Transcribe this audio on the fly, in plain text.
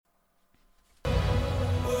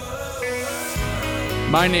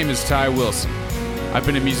My name is Ty Wilson. I've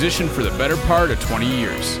been a musician for the better part of 20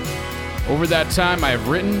 years. Over that time, I have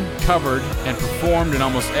written, covered, and performed in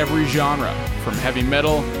almost every genre, from heavy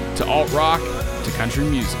metal to alt-rock to country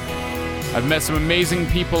music. I've met some amazing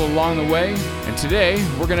people along the way, and today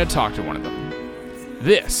we're going to talk to one of them.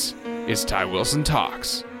 This is Ty Wilson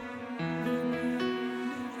Talks.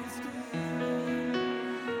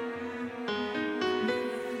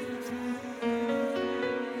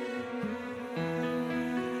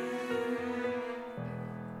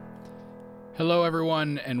 Hello,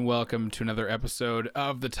 everyone, and welcome to another episode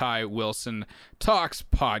of the Ty Wilson Talks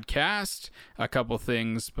podcast. A couple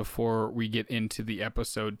things before we get into the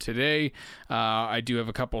episode today. I do have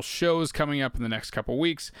a couple shows coming up in the next couple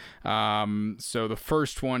weeks. So the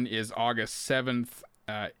first one is August 7th.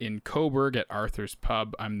 In Coburg at Arthur's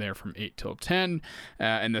Pub. I'm there from 8 till 10.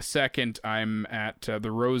 And the second, I'm at the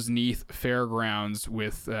Roseneath Fairgrounds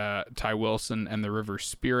with Ty Wilson and the River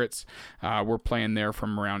Spirits. We're playing there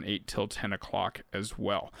from around 8 till 10 o'clock as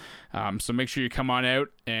well. So make sure you come on out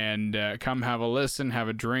and come have a listen, have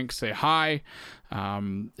a drink, say hi.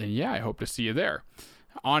 And yeah, I hope to see you there.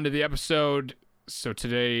 On to the episode. So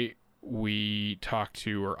today I talked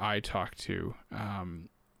to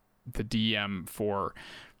the DM for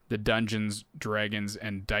the Dungeons, Dragons,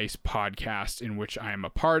 and Dice podcast, in which I am a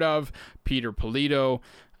part of, Peter Polito.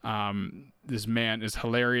 This man is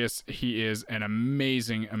hilarious. He is an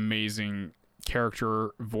amazing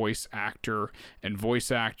character, voice actor.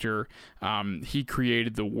 He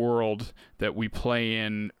created the world that we play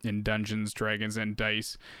in Dungeons, Dragons, and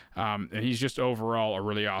Dice. And he's just overall a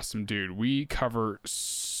really awesome dude. We cover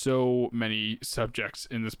so many subjects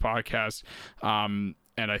in this podcast.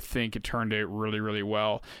 And I think it turned out really, really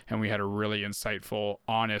well. And we had a really insightful,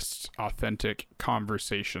 honest, authentic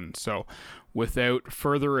conversation. So without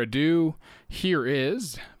further ado, here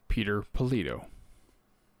is Peter Polito.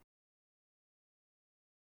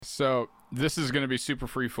 So this is going to be super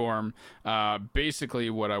freeform. Basically,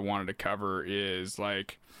 what I wanted to cover is,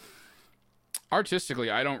 like,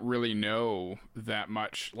 artistically, I don't really know that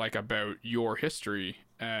much, like, about your history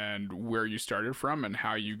and where you started from and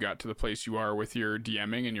how you got to the place you are with your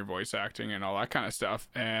DMing and your voice acting and all that kind of stuff.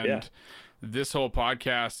 And This whole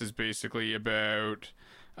podcast is basically about,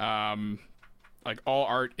 like, all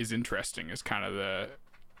art is interesting is kind of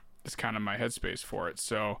my headspace for it.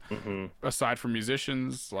 So aside from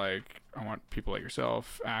musicians, like, I want people like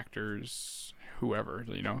yourself, actors, whoever,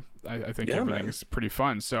 you know, I think everything is pretty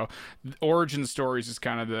fun. So origin stories is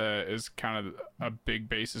kind of a big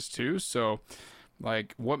basis too. So,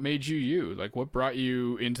 like, what made you? Like, what brought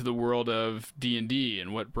you into the world of D&D,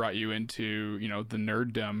 and what brought you into, you know, the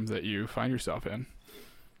nerddom that you find yourself in?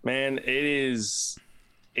 Man, it's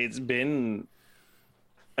been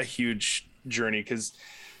a huge journey, because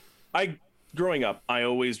growing up, I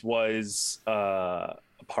always was a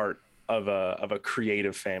part of a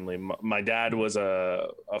creative family. My dad was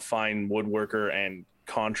a fine woodworker and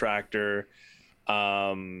contractor.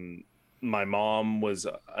 My mom was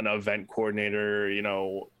an event coordinator. You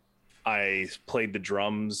know, I played the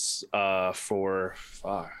drums for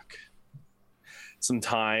some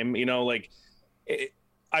time. You know, like,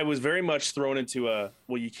 I was very much thrown into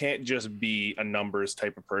you can't just be a numbers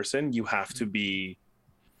type of person. You have to be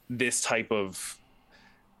this type of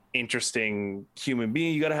interesting human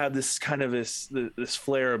being. You got to have this kind of this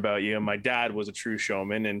flair about you. And my dad was a true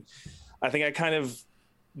showman, and I think I kind of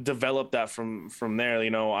developed that from there.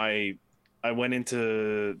 You know, I went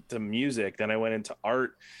into music, then I went into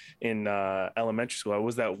art in elementary school. I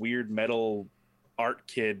was that weird metal art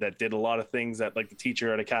kid that did a lot of things that, like, the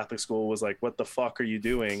teacher at a Catholic school was like, what the fuck are you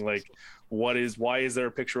doing? Like, why is there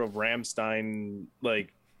a picture of Rammstein,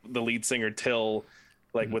 like the lead singer Till,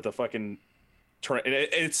 like with a fucking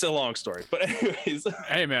it's a long story, but anyways.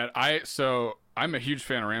 Hey man, I'm a huge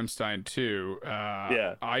fan of Rammstein too.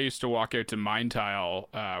 I used to walk out to Mindtile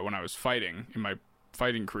when I was fighting in my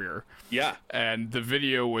fighting career. Yeah. And the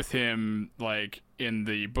video with him, like, in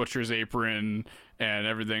the butcher's apron and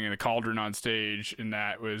everything, and the cauldron on stage, and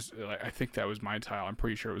that was, like, I think that was Mindtile. I'm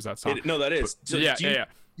pretty sure it was that song. That is. But, so do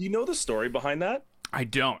you know the story behind that? I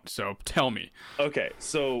don't, so tell me. Okay,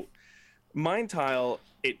 so Mindtile,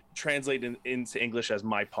 it translated into English as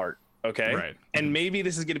my part. Okay. Right. And maybe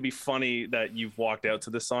this is going to be funny that you've walked out to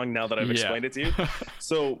this song now that I've explained it to you.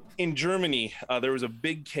 So in Germany, there was a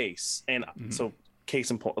big case. And so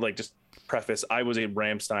case in point, like, just preface, I was a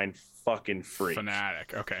Rammstein fucking freak.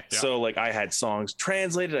 Fanatic. Okay. Yeah. So, like, I had songs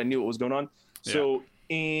translated. I knew what was going on. So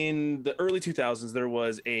in the early 2000s, there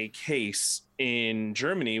was a case in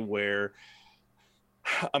Germany where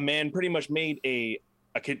a man pretty much made a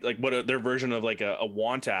a kid, like their version of like a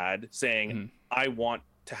want ad saying, I want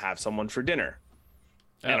to have someone for dinner,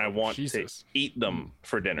 and I want to eat them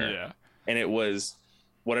for dinner. Yeah. And it was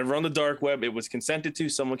whatever on the dark web. It was consented to.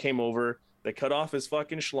 Someone came over, they cut off his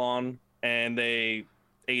fucking schlong, and they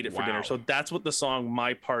ate it for dinner. So that's what the song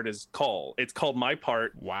 "My Part" is called. It's called "My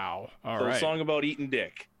Part." Wow. All so right. A song about eating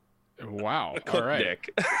dick. Wow. A cooked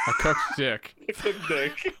dick. A cooked dick. A cooked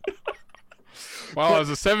dick. Wow, as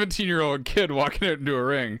a 17-year-old kid walking out into a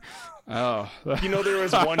ring. Oh. You know, there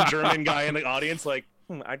was one German guy in the audience like,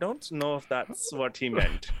 I don't know if that's what he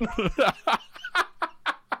meant.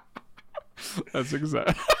 That's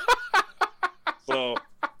exact. So,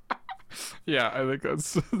 yeah, I think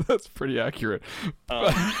that's pretty accurate.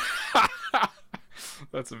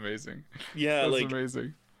 That's amazing. Yeah, that's like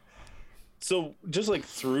amazing. So just like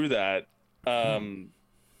through that,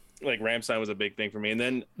 like Rammstein was a big thing for me, and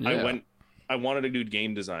then I wanted to do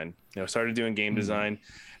game design. You know, started doing game design,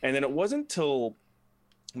 and then it wasn't till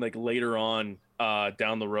like later on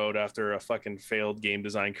down the road after a fucking failed game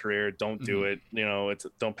design career. Don't do it. You know,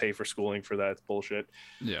 don't pay for schooling for that. It's bullshit.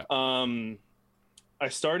 Yeah. I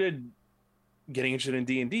started getting interested in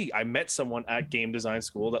D&D. I met someone at game design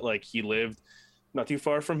school that like he lived not too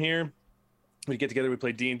far from here. We'd get together, we'd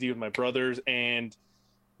play D&D with my brothers, and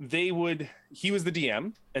he was the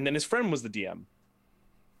DM, and then his friend was the DM.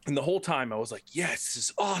 And the whole time I was like, yes, this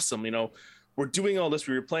is awesome. You know, we're doing all this.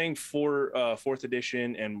 We were playing for 4th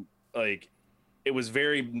edition, and like it was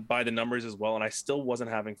very by the numbers as well. And I still wasn't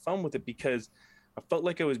having fun with it because I felt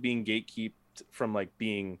like I was being gatekeeped from like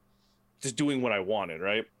being just doing what I wanted.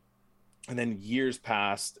 Right. And then years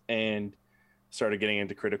passed and started getting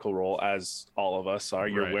into Critical Role, as all of us are.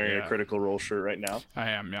 You're wearing a Critical Role shirt right now. I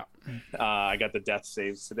am, yeah. I got the death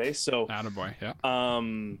saves today. So attaboy, yeah.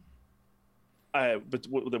 But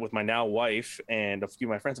with my now wife and a few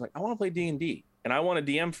of my friends, I'm like, I want to play D&D and I want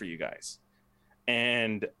to DM for you guys.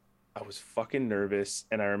 And I was fucking nervous,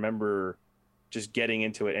 and I remember just getting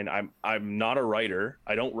into it. And I'm not a writer.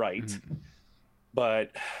 I don't write,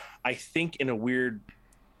 but I think in a weird,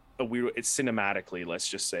 it's cinematically, let's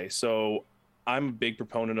just say. So I'm a big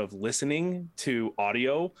proponent of listening to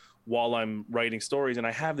audio while I'm writing stories. And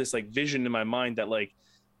I have this like vision in my mind that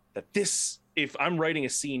if I'm writing a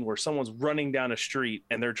scene where someone's running down a street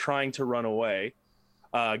and they're trying to run away,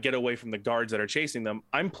 get away from the guards that are chasing them,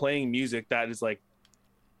 I'm playing music that is like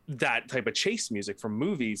that type of chase music from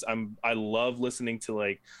movies. I love listening to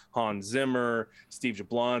like Hans Zimmer, Steve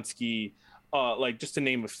Jablonsky, like just to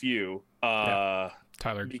name a few.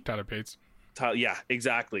 Tyler Bates. Yeah,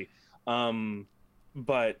 exactly.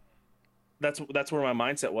 But that's where my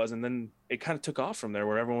mindset was, and then it kind of took off from there,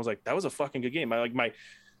 where everyone was like, that was a fucking good game.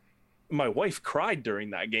 My wife cried during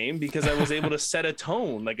that game because I was able to set a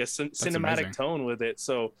tone, like a cinematic tone with it.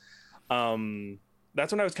 So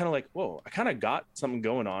that's when I was kind of like, whoa, I kind of got something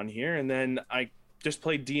going on here. And then I just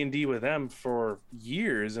played D&D with them for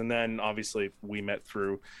years, and then obviously we met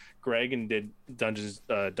through Greg and did Dungeons,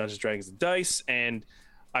 Dragons and Dice, and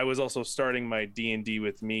I was also starting my D&D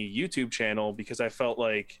with me YouTube channel because I felt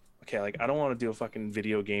like, okay, like I don't want to do a fucking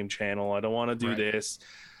video game channel. I don't want to do this,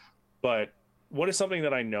 but what is something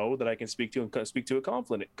that I know that I can speak to and speak to it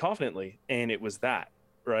confidently? And it was that,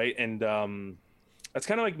 right? And that's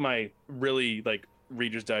kind of like my really like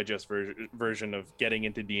Reader's Digest version of getting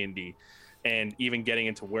into D&D and even getting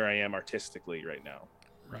into where I am artistically right now.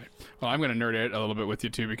 Right. Well, I'm going to nerd out a little bit with you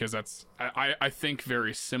too, because I think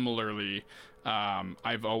very similarly.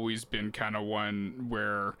 I've always been kind of one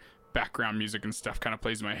where background music and stuff kind of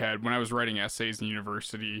plays in my head. When I was writing essays in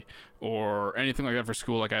university or anything like that for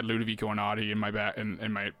school, like I had Ludovico Einaudi in my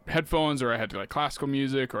in my headphones, or I had like classical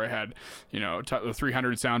music, or I had, you know, the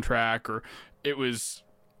 300 soundtrack, or it was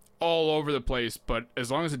all over the place. But as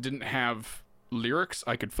long as it didn't have lyrics,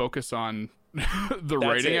 I could focus on the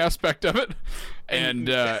writing aspect of it, and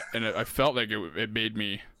I felt like it made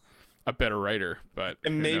me a better writer. But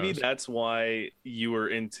and maybe that's why you were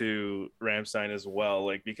into Rammstein as well,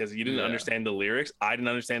 like because you didn't understand the lyrics. I didn't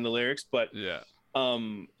understand the lyrics, but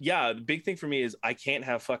the big thing for me is I can't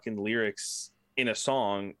have fucking lyrics in a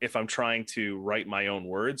song if I'm trying to write my own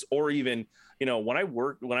words, or even, you know, when I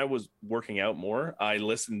was working out more, I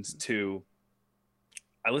listened to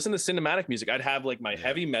cinematic music. I'd have like my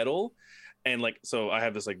heavy metal, and like, so I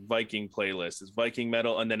have this like Viking playlist. It's Viking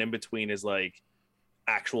metal, and then in between is like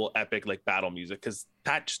actual epic like battle music, because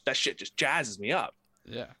that shit just jazzes me up.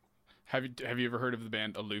 Yeah. Have you ever heard of the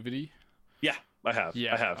band Illuvity? Yeah, I have.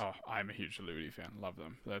 Yeah, I have. Oh, I'm a huge Illuvity fan. Love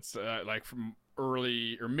them. That's like from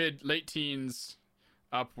early or late teens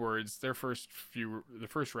upwards. The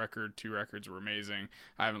first record, 2 records were amazing.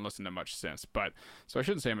 I haven't listened to much since, but so I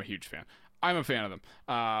shouldn't say I'm a huge fan. I'm a fan of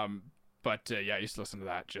them. But yeah, I used to listen to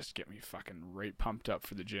that. Just get me fucking right pumped up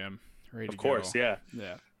for the gym. Ready to Of course, go. yeah.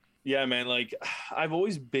 Yeah. Yeah, man. Like I've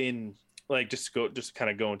always been like just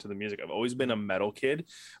kind of go into the music. I've always been a metal kid,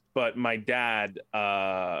 but my dad,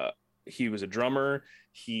 he was a drummer.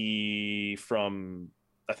 He from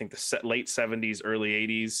I think the late 70s, early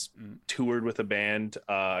 80s, toured with a band,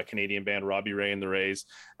 a Canadian band, Robbie Ray and the Rays,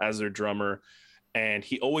 as their drummer. And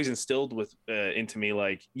he always instilled with into me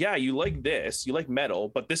like, yeah, you like this, you like metal,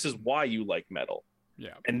 but this is why you like metal.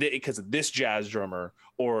 Yeah. And because of this jazz drummer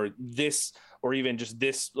or this, or even just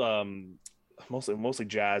this, mostly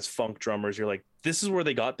jazz funk drummers, you're like, this is where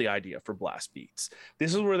they got the idea for blast beats.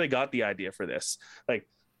 This is where they got the idea for this, like,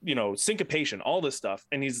 you know, syncopation, all this stuff.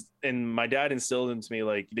 And my dad instilled into me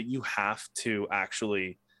like that you have to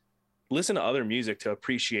actually listen to other music to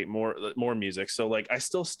appreciate more music. So like I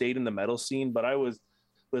still stayed in the metal scene, but I was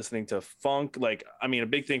listening to funk. Like, I mean, a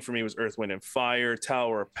big thing for me was Earth, Wind and Fire,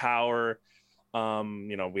 Tower of Power.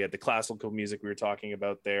 You know, we had the classical music we were talking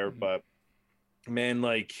about there, but man,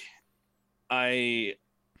 like I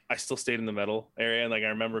still stayed in the metal area. And like I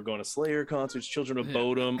remember going to Slayer concerts, Children of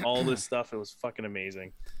Bodom, all this stuff. It was fucking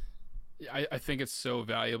amazing. I think it's so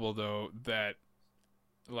valuable though that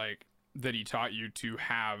like that he taught you to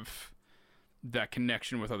have that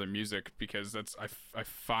connection with other music, because that's I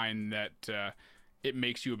find that it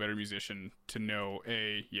makes you a better musician to know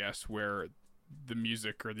yes, where the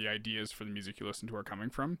music or the ideas for the music you listen to are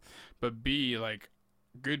coming from, but B, like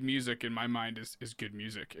good music in my mind is good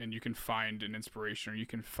music, and you can find an inspiration, or you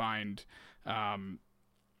can find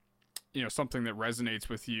you know, something that resonates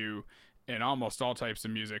with you in almost all types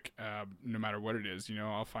of music, no matter what it is. You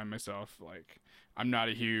know, I'll find myself like, I'm not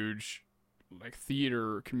a huge like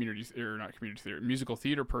musical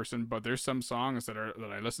theater person, but there's some songs that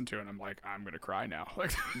I listen to and I'm like, I'm gonna cry now.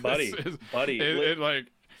 Like, buddy, it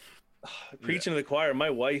like preaching to the choir. My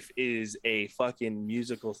wife is a fucking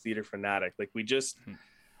musical theater fanatic. Like we just,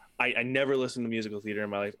 I never listened to musical theater in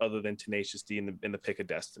my life other than Tenacious D in the Pick of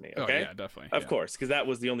Destiny. Okay, oh, yeah, definitely, of course, because that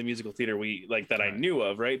was the only musical theater we like that I knew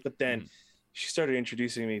of, right? But then she started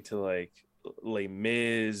introducing me to like Les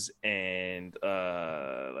Mis and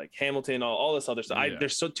like Hamilton, all this other stuff.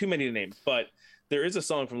 There's too many to name, but there is a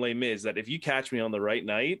song from Les Mis that if you catch me on the right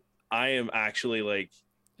night, I am actually like,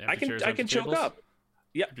 I can choke up.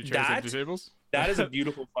 Yeah, that is a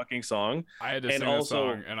beautiful fucking song. I had to sing that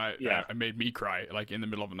song, and I made me cry like in the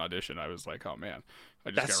middle of an audition. I was like, oh man,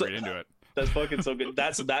 I just got right into it. That's fucking so good.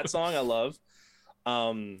 That song I love.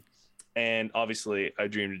 And obviously I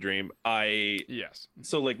Dream to Dream.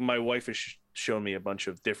 So like my wife has shown me a bunch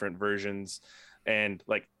of different versions, and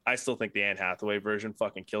like I still think the Anne Hathaway version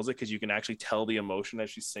fucking kills it, because you can actually tell the emotion as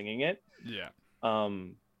she's singing it. Yeah.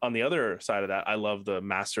 On the other side of that, I love the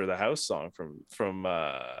Master of the House song from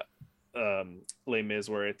Les Mis,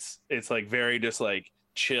 where it's like very just like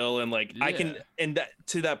chill, and like I can, and that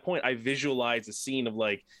to that point I visualize a scene of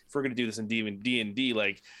like, if we're gonna do this in D&D,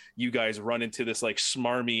 like you guys run into this like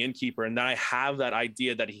smarmy innkeeper, and then I have that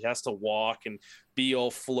idea that he has to walk and be all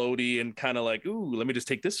floaty and kind of like, ooh, let me just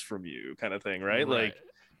take this from you kind of thing, right? Like,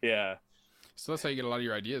 yeah. So that's how you get a lot of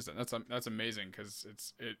your ideas then. That's amazing, because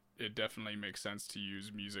it definitely makes sense to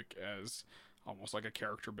use music as almost like a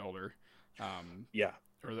character builder.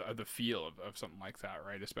 Or the feel of something like that,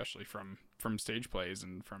 right? Especially from stage plays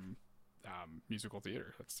and from musical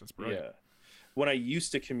theater. That's brilliant. Yeah. When I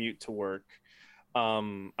used to commute to work,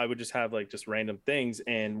 I would just have like just random things,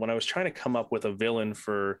 and when I was trying to come up with a villain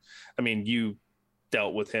for, I mean, you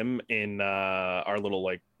dealt with him in our little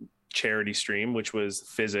like charity stream, which was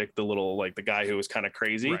Physic, the little like the guy who was kind of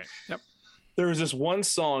crazy. Right. Yep. There was this one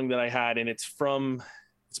song that I had, and it's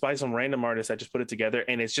by some random artist. I just put it together,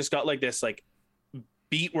 and it's just got like this like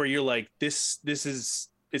beat where you're like, this is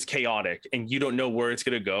chaotic, and you don't know where it's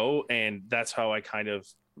gonna go, and that's how I kind of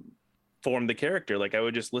formed the character. Like I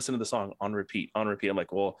would just listen to the song on repeat. I'm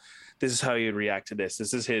like, well, this is how he'd react to this.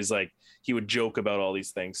 This is his, like, he would joke about all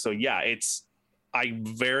these things. So yeah, I've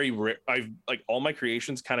like all my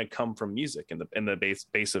creations kind of come from music in the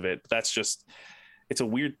base of it. But that's just, it's a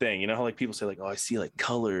weird thing, you know how like people say like, oh, I see like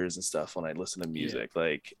colors and stuff when I listen to music.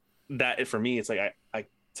 Like that for me, it's like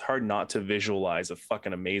it's hard not to visualize a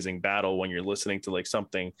fucking amazing battle when you're listening to like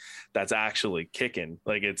something that's actually kicking.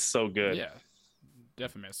 Like it's so good. Yeah,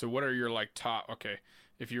 definitely. So what are your like top, okay,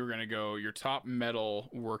 if you were gonna go your top metal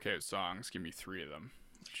workout songs, give me 3 of them.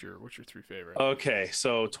 What's your 3 favorite? Okay,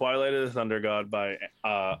 so Twilight of the Thunder God by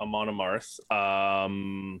Amon Amarth.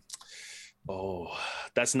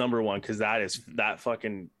 That's number 1, because that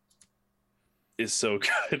fucking is so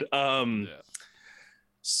good.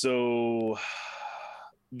 So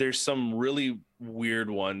there's some really weird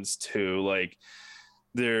ones too. Like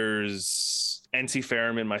there's NC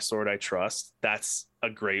Ferrum, My Sword I Trust. That's a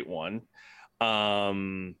great one.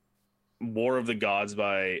 War of the Gods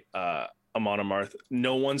by Amon Amarth.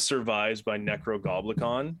 No One Survives by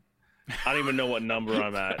Necrogoblicon. I don't even know what number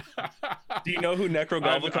I'm at. Do you know who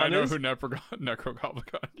Necrogoblicon is? I know who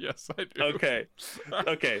Necrogoblicon. Yes, I do.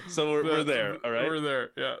 Okay. So we're there. All right. We're there.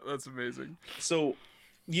 Yeah, that's amazing. So,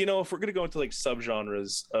 if we're gonna go into like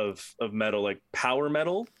subgenres of metal, like power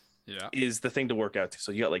metal, is the thing to work out to.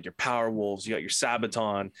 So you got like your Power Wolves, you got your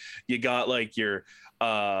Sabaton, you got like your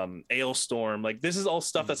Ailstorm. Like this is all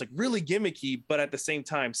stuff that's like really gimmicky, but at the same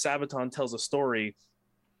time, Sabaton tells a story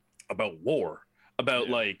about war, about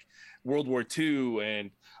like World War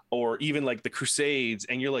II or even like the Crusades,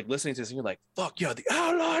 and you're like listening to this and you're like, fuck yeah, the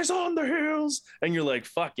Allies on the hills, and you're like,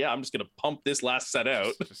 fuck yeah, I'm just gonna pump this last set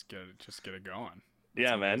out. Just get it going.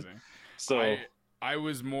 That's amazing. Man. So I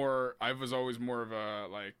was always more of a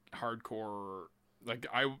like hardcore. Like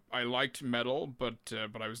I liked metal, but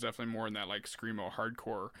I was definitely more in that like screamo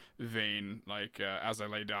hardcore vein, like As I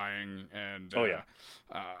Lay Dying and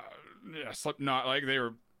Slipknot. Like they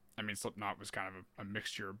were. I mean, Slipknot was kind of a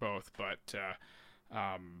mixture of both, but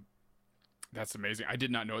that's amazing. I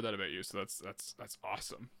did not know that about you, so that's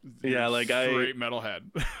awesome. You're like great metalhead.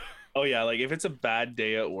 Oh yeah, like if it's a bad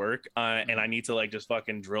day at work and I need to like just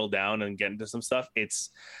fucking drill down and get into some stuff,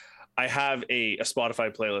 I have a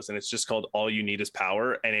Spotify playlist and it's just called All You Need Is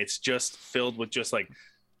Power, and it's just filled with just like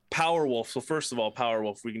Powerwolf. So first of all,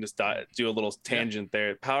 Powerwolf, we can just do a little tangent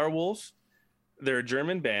there. Powerwolf, they're a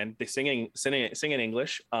German band. They sing in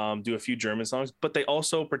English, do a few German songs, but they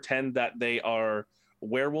also pretend that they are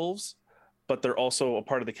werewolves, but they're also a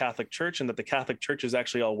part of the Catholic Church, and that the Catholic Church is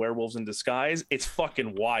actually all werewolves in disguise. It's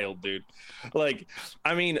fucking wild, dude. Like,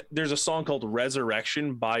 I mean, there's a song called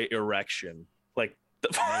Resurrection by Erection. Like,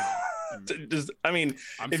 you're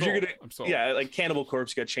gonna, like Cannibal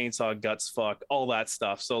Corpse, you got Chainsaw Guts, fuck, all that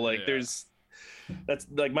stuff. So like, that's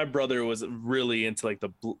like my brother was really into like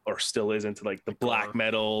or still is into like the black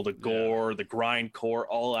metal, the gore, the grindcore,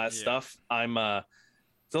 all that stuff.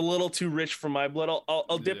 It's a little too rich for my blood.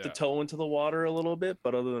 I'll dip the toe into the water a little bit,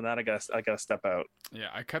 but other than that, I gotta step out. Yeah,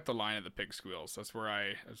 I cut the line at the pig squeals. That's where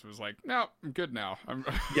I was like, no, I'm good now. I'm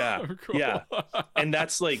cool. Yeah, and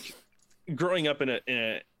that's like growing up in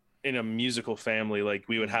a musical family. Like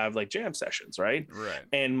we would have like jam sessions, right? Right.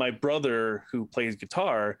 And my brother, who plays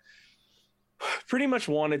guitar, pretty much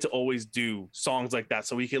wanted to always do songs like that,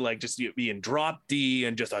 so we could like just be in drop D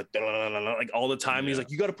and just like all the time. He's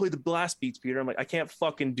like, you got to play the blast beats, Peter. I'm like, I can't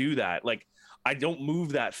fucking do that. Like, I don't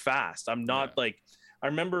move that fast. I'm not like. I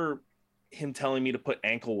remember him telling me to put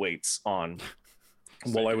ankle weights on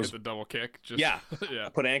while I was the double kick.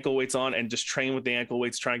 Put ankle weights on and just train with the ankle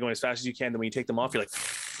weights. Try and go as fast as you can. Then when you take them off, you're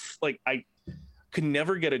like I could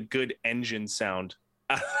never get a good engine sound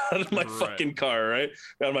out of my fucking car, right?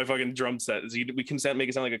 Out of my fucking drum set. We can make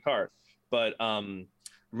it sound like a car. But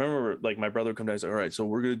remember, like my brother would come down and say, all right, so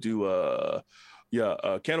we're gonna do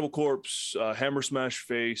Cannibal Corpse, Hammer Smash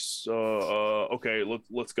Face, okay,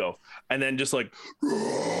 let's go. And then just like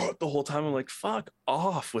the whole time I'm like, fuck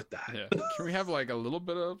off with that. Yeah. Can we have like a little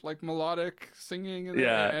bit of like melodic singing and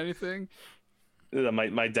anything?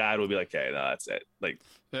 My dad would be like, hey, no, that's it. Like,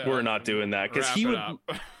 we're not doing that. Because he would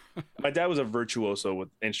my dad was a virtuoso with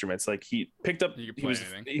instruments. Like he picked up, he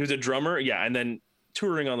was a drummer. Yeah. And then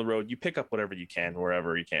touring on the road, you pick up whatever you can,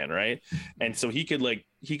 wherever you can. Right. And so he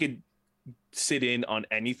could sit in on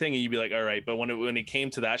anything and you'd be like, all right. But when it came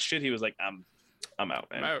to that shit, he was like, I'm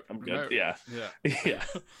out, man. I'm good. Yeah.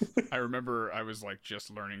 I remember I was like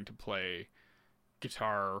just learning to play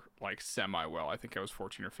guitar like semi well. I think I was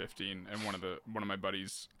 14 or 15, and one of my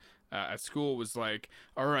buddies at school was like,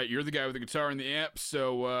 all right, you're the guy with the guitar and the amp,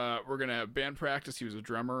 so we're gonna have band practice. He was a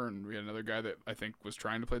drummer, and we had another guy that I think was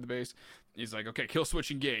trying to play the bass. He's like, okay, Kill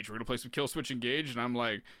Switch Engage, we're gonna play some Kill Switch Engage. And I'm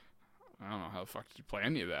like, I don't know how the fuck did you play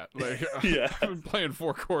any of that. Like, I've been playing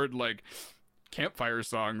 4-chord like campfire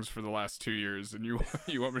songs for the last 2 years, and you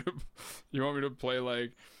want me to play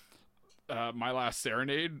like My Last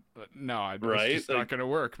Serenade? No, it's just not gonna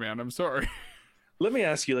work, man. I'm sorry. Let me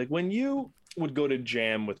ask you, like, when you would go to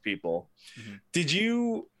jam with people, did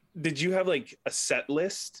you have like a set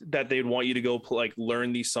list that they'd want you to go like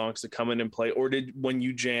learn these songs to come in and play, or when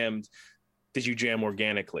you jammed, did you jam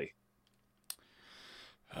organically?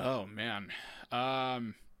 Oh man.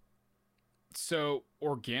 So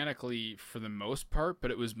organically for the most part,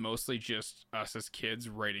 but it was mostly just us as kids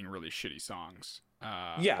writing really shitty songs.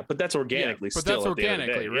 But that's organically. But that's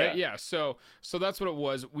organically, right? Yeah. So that's what it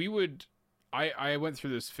was. I went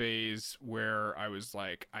through this phase where I was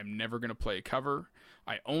like, I'm never going to play a cover.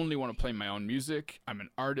 I only want to play my own music. I'm an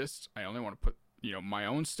artist. I only want to put, my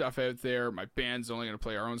own stuff out there. My band's only going to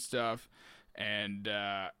play our own stuff. And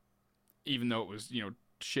even though it was,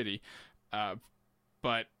 shitty,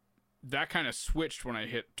 but that kind of switched when I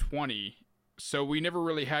hit 20. So we never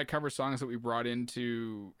really had cover songs that we brought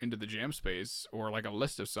into the jam space or like a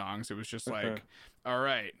list of songs. It was just like, all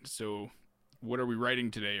right, so what are we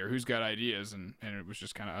writing today, or who's got ideas? And it was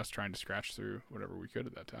just kind of us trying to scratch through whatever we could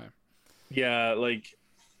at that time. Yeah, like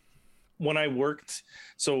when I worked,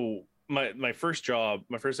 so my first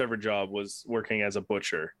ever job was working as a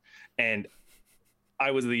butcher, and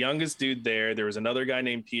I was the youngest dude there. There was another guy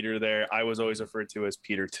named Peter there. I was always referred to as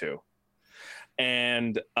Peter too.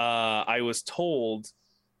 And I was told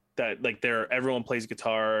that like everyone plays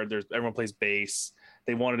guitar, everyone plays bass.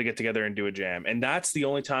 They wanted to get together and do a jam. And that's the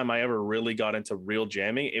only time I ever really got into real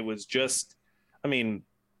jamming. It was just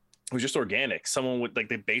organic. Someone would, like,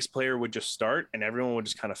 the bass player would just start and everyone would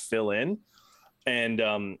just kind of fill in. And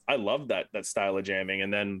I loved that style of jamming.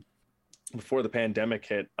 And then before the pandemic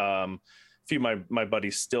hit, a few of my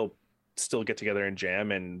buddies still get together and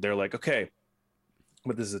jam, and they're like, okay,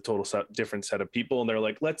 but this is a different set of people. And they're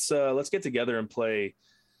like, let's get together and play,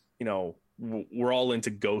 we're all into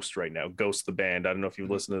Ghost right now. Ghost, the band. I don't know if you've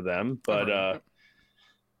listened to them, but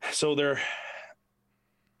so they're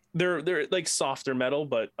like softer metal,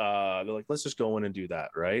 but they're like, let's just go in and do that.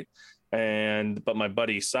 Right. But my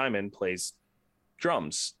buddy Simon plays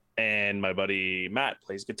drums and my buddy Matt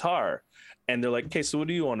plays guitar, and they're like, okay, so what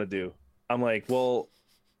do you want to do? I'm like, well,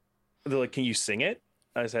 they're like, can you sing it?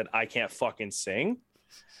 I said, I can't fucking sing.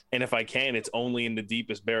 And if I can, it's only in the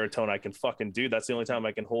deepest baritone I can fucking do. That's the only time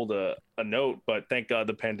I can hold a note. But thank God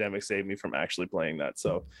the pandemic saved me from actually playing that.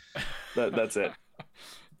 So that's it.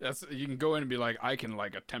 You can go in and be like, I can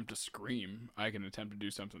like attempt to scream. I can attempt to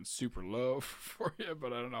do something super low for you,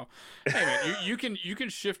 but I don't know. Hey man, you can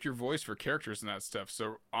shift your voice for characters and that stuff.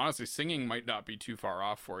 So honestly, singing might not be too far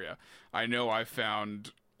off for you. I know I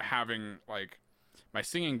found having like my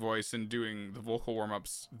singing voice and doing the vocal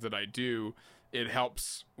warm-ups that I do, it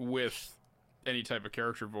helps with any type of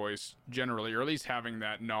character voice generally, or at least having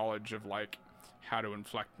that knowledge of like how to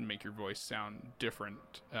inflect and make your voice sound different.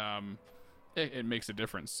 It makes a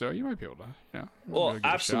difference. So you might be able to, well, really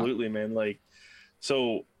absolutely, man. Like,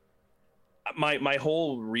 so my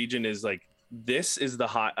whole region is like, this is the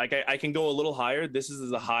high, like I can go a little higher. This is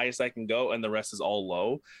the highest I can go, and the rest is all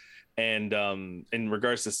low. And in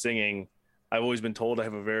regards to singing, I've always been told I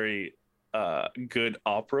have a very good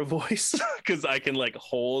opera voice because I can like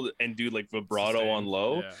hold and do like vibrato sustain, on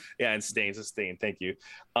low. Yeah, and sustain. Thank you.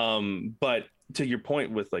 But to your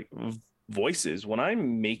point with like voices, when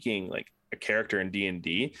I'm making like a character in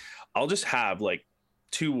D&D, I'll just have like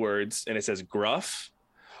 2 words and it says gruff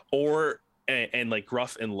and like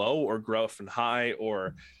gruff and low, or gruff and high,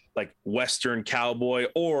 or like Western cowboy,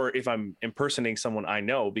 or if I'm impersonating someone I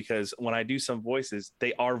know, because when I do some voices,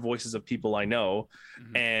 they are voices of people I know.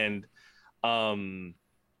 Mm-hmm. And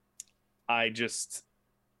I just,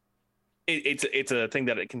 it's a thing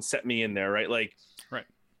that it can set me in there, right? Like, right.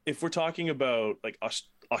 If we're talking about like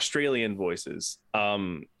Australian voices,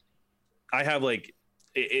 I have like,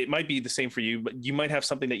 it might be the same for you, but you might have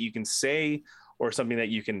something that you can say or something that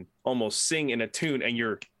you can almost sing in a tune, and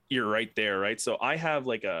you're right there, right? So I have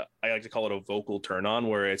like I like to call it a vocal turn on,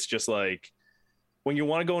 where it's just like, when you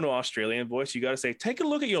want to go into Australian voice, you got to say, take a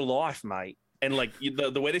look at your life, mate. And like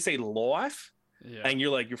the way they say life, and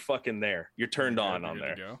you're like, you're fucking there. You're turned on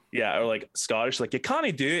there. Yeah. Or like Scottish, like, you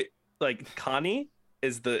can't do it. Like Connie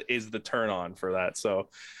is the turn on for that. So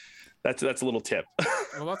that's a little tip.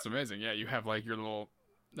 Well, that's amazing. Yeah. You have like your little,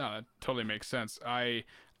 no, that totally makes sense. I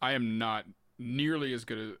am not nearly as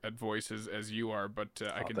good at voices as you are, but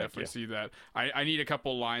I can definitely see that. I need a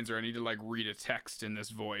couple lines, or I need to like read a text in this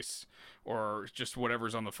voice, or just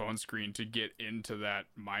whatever's on the phone screen to get into that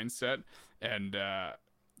mindset. And that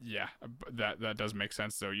does make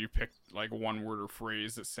sense though. You pick like one word or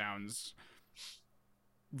phrase that sounds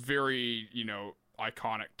very,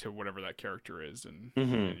 iconic to whatever that character is, and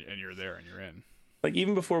you're there and you're in. Like,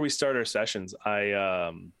 even before we start our sessions,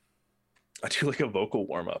 I do like a vocal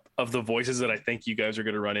warm up of the voices that I think you guys are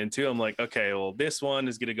going to run into. I'm like, okay, well, this one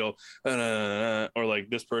is going to go, or like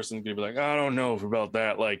this person's going to be like, I don't know about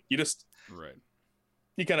that. Like, you just, right.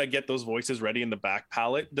 You kind of get those voices ready in the back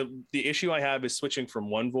palette. The issue I have is switching from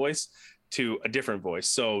one voice to a different voice.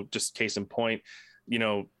 So just case in point,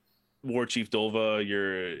 War Chief Dolva,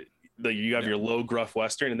 you have your low gruff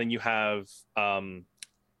Western, and then you have, I'm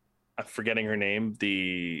forgetting her name,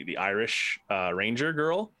 the Irish Ranger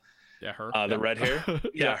girl. Yeah, her. The red hair.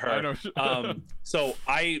 Yeah, her. I know. So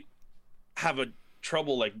I have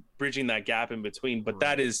trouble like bridging that gap in between. But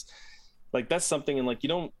that is like, that's something, and like, you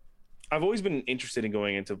don't, I've always been interested in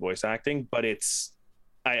going into voice acting, but it's,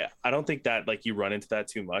 I don't think that like you run into that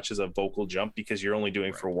too much as a vocal jump, because you're only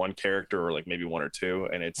doing for one character or like maybe one or two,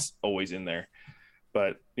 and it's always in there.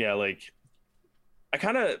 But yeah, like I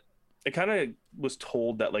kind of was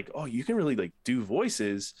told that like, oh, you can really like do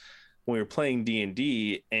voices when you're playing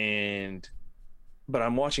D&D, and but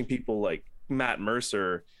I'm watching people like Matt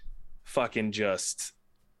Mercer fucking just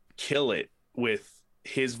kill it with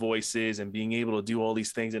his voices and being able to do all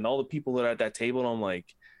these things, and all the people that are at that table, and I'm like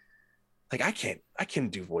I can't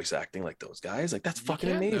do voice acting like those guys. Like that's fucking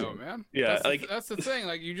amazing, though, man. Yeah, that's the thing.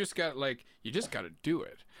 Like you just got to do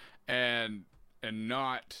it, and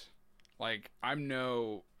not like, I'm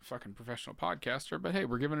no fucking professional podcaster, but hey,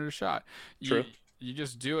 we're giving it a shot. True. You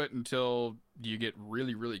just do it until you get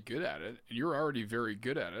really, really good at it, and you're already very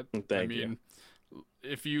good at it. Thank you.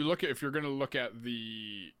 If you're gonna look at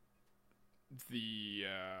the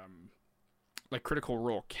like Critical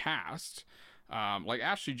Role cast, like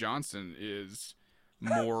Ashley Johnson is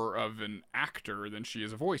more of an actor than she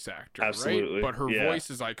is a voice actor. Absolutely. Right? But her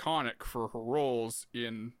voice is iconic for her roles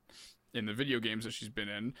in the video games that she's been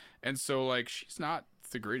in, and so like she's not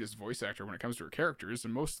the greatest voice actor when it comes to her characters,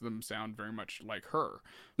 and most of them sound very much like her.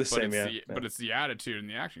 But it's the attitude and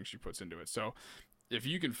the acting she puts into it. So if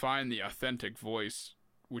you can find the authentic voice,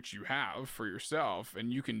 which you have for yourself,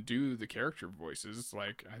 and you can do the character voices,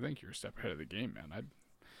 like, I think you're a step ahead of the game, man.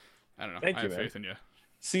 I don't know. I have faith in you.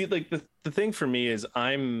 See, like the thing for me is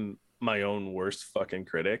I'm my own worst fucking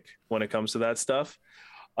critic when it comes to that stuff.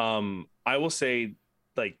 I will say,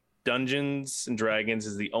 like, Dungeons and Dragons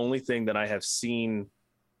is the only thing that I have seen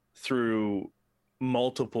through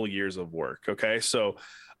multiple years of work. Okay. So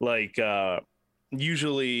like,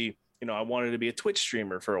 usually, you know, I wanted to be a Twitch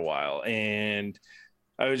streamer for a while, and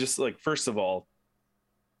I was just like, first of all,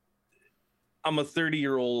 I'm a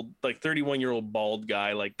 31-year-old bald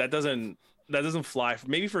guy. Like that doesn't fly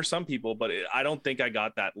maybe for some people, but I don't think I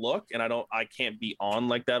got that look, and I can't be on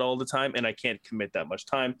like that all the time, and I can't commit that much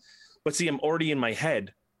time. But see, I'm already in my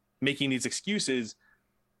head making these excuses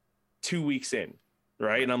 2 weeks in.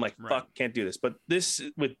 Right. And I'm like, fuck, can't do this. But this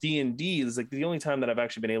with D&D is like the only time that I've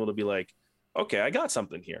actually been able to be like, okay, I got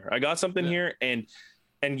something here. Here.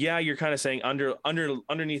 And yeah, you're kind of saying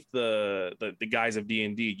underneath the guise of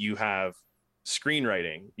D&D, you have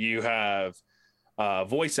screenwriting, you have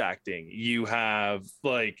voice acting, you have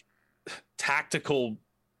like tactical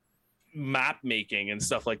map making and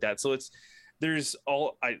stuff like that. So that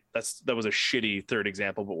was a shitty third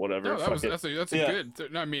example, but whatever. No, that's a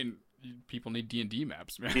good. No, I mean, people need D&D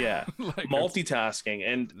maps, man. Yeah. like multitasking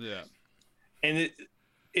and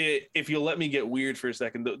if you'll let me get weird for a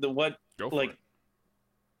second,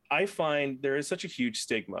 I find there is such a huge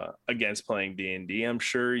stigma against playing D&D. I'm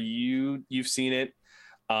sure you've seen it.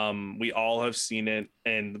 We all have seen it,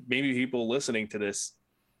 and maybe people listening to this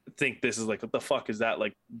think this is like, what the fuck is that,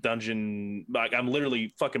 like dungeon? Like, I'm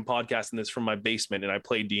literally fucking podcasting this from my basement, and I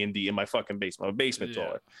play D&D in my fucking basement. I'm a basement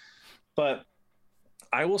dweller. But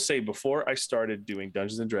I will say, before I started doing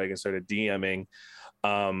Dungeons and Dragons, started DMing,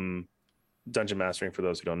 dungeon mastering for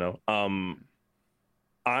those who don't know,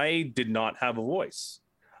 I did not have a voice.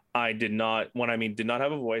 Did not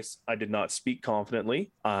have a voice, I did not speak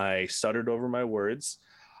confidently. I stuttered over my words.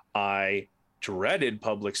 I dreaded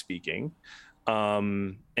public speaking.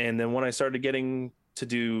 And then when I started getting to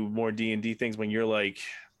do more D&D things, when you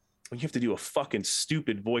have to do a fucking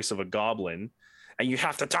stupid voice of a goblin, and you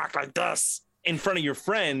have to talk like this in front of your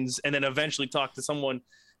friends, and then eventually talk to someone,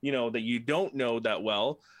 you know, that you don't know that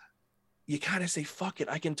well, you kind of say, fuck it,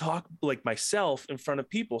 I can talk like myself in front of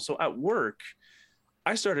people. So at work,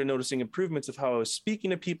 I started noticing improvements of how I was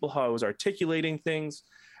speaking to people, how I was articulating things,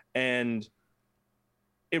 and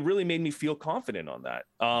it really made me feel confident on that.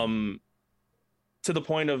 To the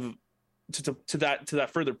point of to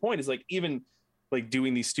that further point is like, even like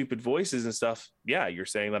doing these stupid voices and stuff. Yeah, you're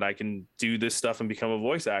saying that I can do this stuff and become a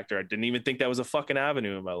voice actor. I didn't even think that was a fucking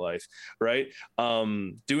avenue in my life, right?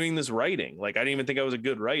 Doing this writing, like I didn't even think I was a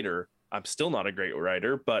good writer. I'm still not a great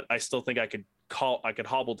writer, but I still think I could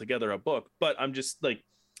hobble together a book. But I'm just like,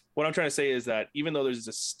 what I'm trying to say is that even though there's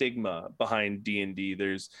a stigma behind D&D,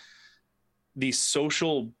 there's these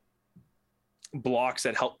social blocks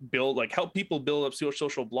that help people build up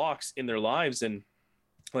social blocks in their lives. And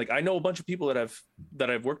like, I know a bunch of people that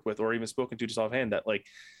I've worked with or even spoken to just offhand that like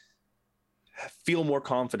feel more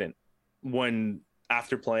confident when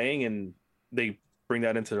after playing, and they bring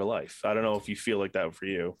that into their life. I don't know if you feel like that for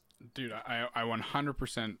you. Dude, I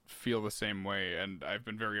 100% feel the same way, and I've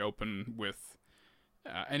been very open with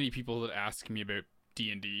any people that ask me about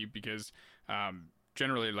D&D because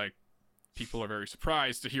generally like people are very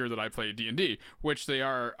surprised to hear that I play D&D, which they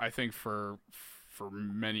are, I think, for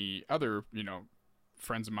many other, you know,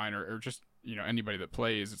 friends of mine or just, you know, anybody that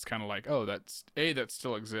plays. It's kind of like, oh, that's A, that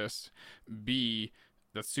still exists, B,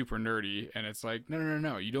 that's super nerdy, and it's like,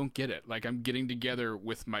 no, you don't get it. Like, I'm getting together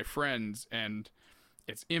with my friends, and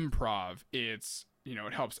it's improv, it's, you know,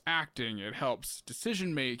 it helps acting, it helps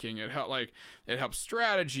decision making, it helps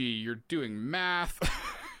strategy, you're doing math,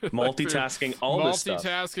 multitasking,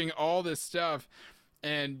 all this stuff,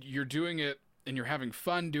 and you're doing it and you're having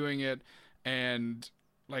fun doing it. And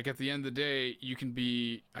like at the end of the day, you can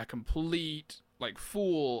be a complete like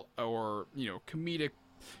fool or, you know, comedic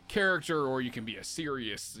character, or you can be a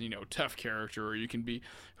serious, you know, tough character, or you can be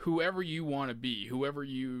whoever you want to be, whoever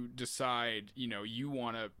you decide, you know, you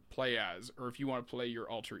want to play as, or if you want to play your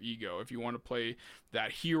alter ego, if you want to play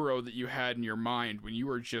that hero that you had in your mind when you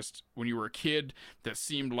were a kid that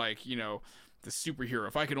seemed like, you know, the superhero.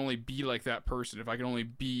 If I could only be like that person, if I could only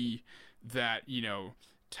be that, you know,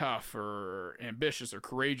 tough or ambitious or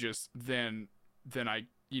courageous, then I,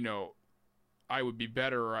 you know, I would be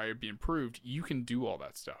better, or I would be improved. You can do all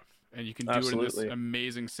that stuff, and you can do it in this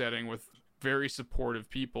amazing setting with very supportive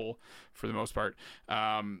people for the most part,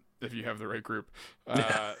 if you have the right group,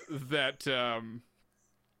 that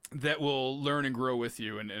will learn and grow with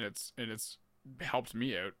you, and it's helped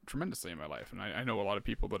me out tremendously in my life, and I know a lot of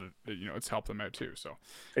people that you know, it's helped them out too. So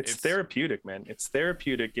it's therapeutic, man. It's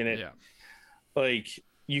therapeutic, and it like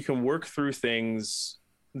you can work through things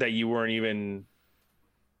that you weren't even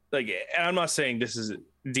like. And I'm not saying this is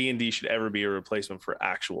D&D should ever be a replacement for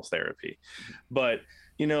actual therapy, but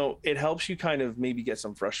you know, it helps you kind of maybe get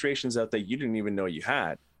some frustrations out that you didn't even know you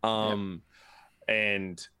had.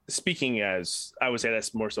 And speaking as, I would say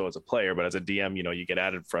that's more so as a player, but as a DM, you know, you get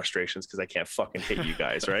added frustrations because I can't fucking hit you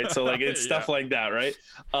guys, right? So like it's stuff like that, right?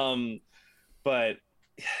 But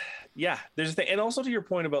yeah, there's a thing. And also to your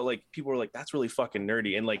point about like people are like, that's really fucking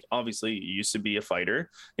nerdy. And like obviously you used to be a fighter,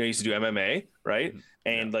 you know, you used to do MMA, right?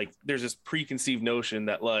 And like there's this preconceived notion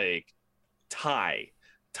that like Ty,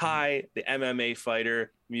 the MMA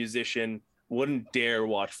fighter, musician, wouldn't dare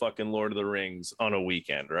watch fucking Lord of the Rings on a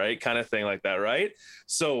weekend, right? Kind of thing like that, right?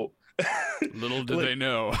 So little do they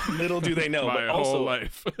know. My but also, whole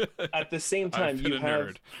life. At the same time,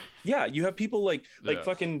 you have people like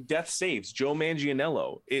fucking Death Saves, Joe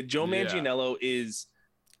Manganiello. Manganiello is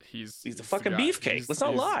he's the fucking beefcake. Let's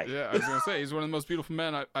not lie. Yeah, I was gonna say he's one of the most beautiful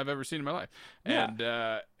men I've ever seen in my life.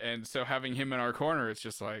 And so having him in our corner, it's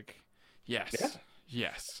just like yes.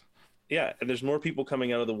 Yeah, and there's more people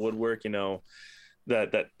coming out of the woodwork, you know,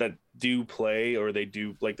 that do play, or they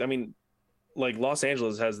do like, I mean, like Los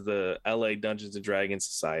Angeles has the LA Dungeons and Dragons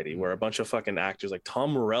Society, where a bunch of fucking actors like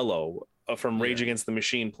Tom Morello from Rage Against the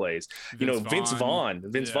Machine plays, Vince Vaughn,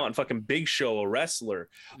 fucking Big Show, a wrestler,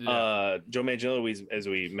 Joe Manganiello, as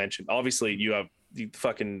we mentioned. Obviously you have the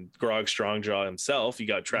fucking Grog Strongjaw himself. You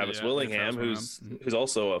got Travis Willingham, who's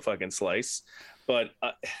also a fucking slice. But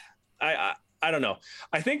I don't know.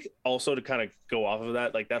 I think also to kind of go off of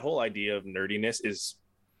that, like that whole idea of nerdiness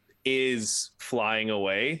is flying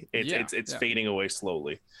away. It's fading away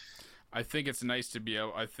slowly. I think it's nice to be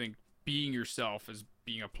able, I think being yourself is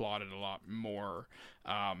being applauded a lot more,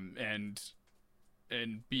 and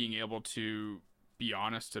being able to be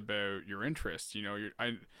honest about your interests. You know,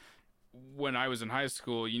 when I was in high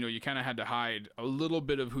school, you know, you kind of had to hide a little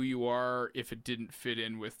bit of who you are if it didn't fit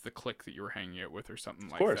in with the clique that you were hanging out with or something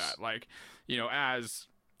like that. Like, you know, as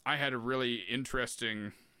I had a really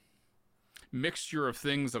interesting mixture of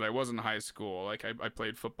things that I was in high school. Like I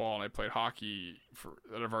played football and I played hockey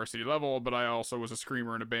at a varsity level, but I also was a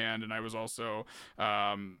screamer in a band, and I was also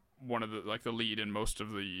one of the lead in most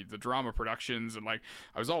of the drama productions, and like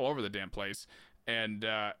I was all over the damn place. And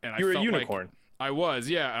I You're felt a unicorn. Like I was,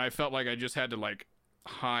 and I felt like I just had to like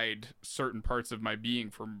hide certain parts of my being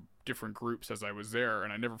from different groups as I was there,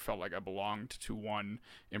 and I never felt like I belonged to one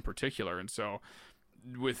in particular. And so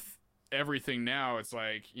with everything now, it's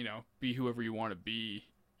like, you know, be whoever you want to be,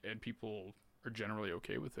 and people are generally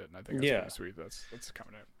okay with it, and I think that's pretty sweet. That's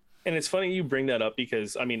coming out. And it's funny you bring that up,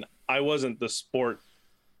 because I mean, I wasn't the sport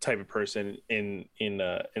type of person in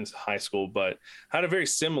high school, but I had a very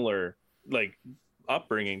similar like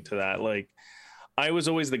upbringing to that. Like I was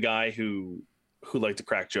always the guy who liked to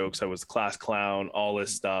crack jokes. I was the class clown, all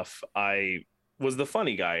this stuff. I was the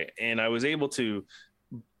funny guy, and I was able to,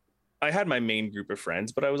 I had my main group of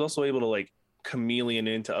friends, but I was also able to like chameleon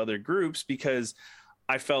into other groups, because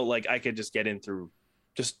I felt like I could just get in through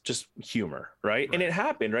just humor. Right. And it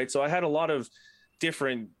happened. Right. So I had a lot of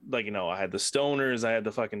different, like, you know, I had the stoners, I had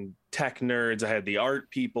the fucking tech nerds, I had the art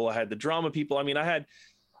people, I had the drama people. I mean, I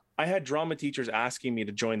had drama teachers asking me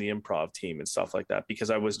to join the improv team and stuff like that because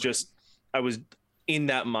I was just I was in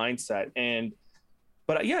that mindset. And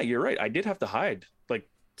but yeah, you're right. I did have to hide like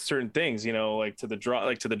certain things, you know, like to the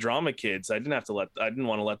drama kids. I didn't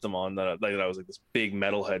want to let them on that I was like this big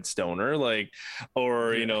metalhead stoner, like,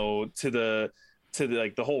 or you know, to the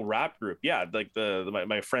like the whole rap group. Yeah, like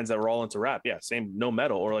my friends that were all into rap. Yeah, same, no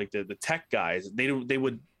metal. Or like the tech guys. They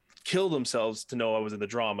would kill themselves to know I was in the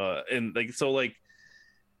drama. And like, so like,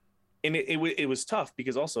 and it was tough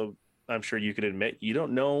because also I'm sure you could admit you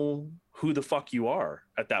don't know who the fuck you are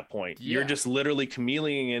at that point. Yeah. You're just literally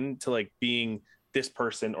chameleoning into like being this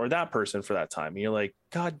person or that person for that time. And you're like,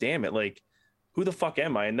 God damn it, like who the fuck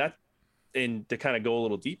am I? And to kind of go a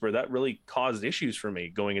little deeper, that really caused issues for me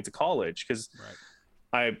going into college because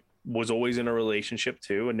I was always in a relationship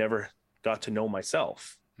too and never got to know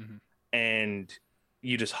myself. Mm-hmm. And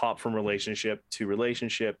you just hop from relationship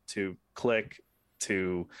to click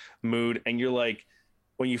to mood. And you're like,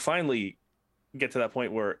 when you finally get to that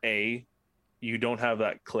point where A, you don't have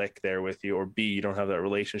that click there with you, or B, you don't have that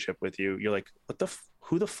relationship with you, you're like,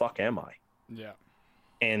 who the fuck am I? Yeah.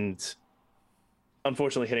 And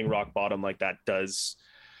unfortunately hitting rock bottom like that does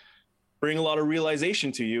bring a lot of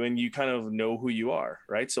realization to you, and you kind of know who you are,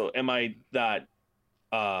 right? So am I that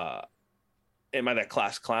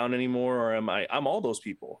class clown anymore, or I'm all those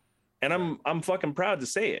people? And I'm fucking proud to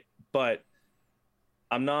say it, but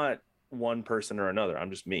I'm not one person or another.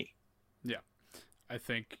 I'm just me. Yeah. I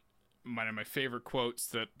think one of my favorite quotes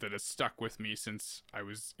that has stuck with me since I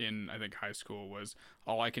was in, I think, high school was,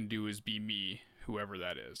 all I can do is be me, whoever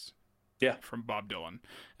that is. Yeah. From Bob Dylan.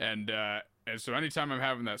 And so anytime I'm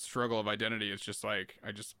having that struggle of identity, it's just like,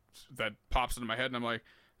 that pops into my head and I'm like,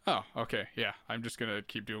 oh, okay. Yeah. I'm just going to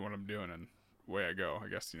keep doing what I'm doing and away I go. I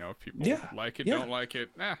guess, you know, if people like it, don't like it.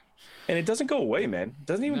 And it doesn't go away, man. It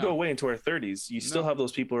doesn't even go away into our 30s. You still have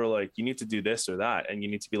those people who are like, you need to do this or that. And you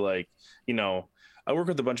need to be like, you know, I work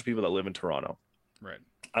with a bunch of people that live in Toronto. Right.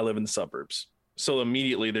 I live in the suburbs. So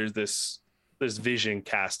immediately there's this vision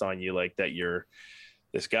cast on you, like that you're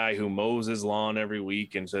this guy who mows his lawn every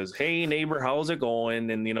week and says, hey neighbor, how's it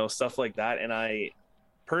going? And, you know, stuff like that. And I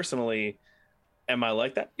personally, am I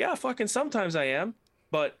like that? Yeah, fucking sometimes I am.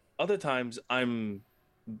 But other times I'm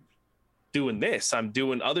doing this. I'm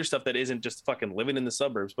doing other stuff that isn't just fucking living in the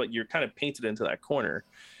suburbs, but you're kind of painted into that corner.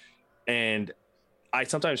 And I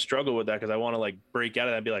sometimes struggle with that because I want to like break out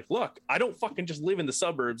of that and be like, look, I don't fucking just live in the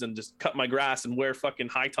suburbs and just cut my grass and wear fucking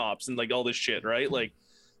high tops and like all this shit, right? Like,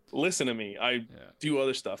 listen to me. I do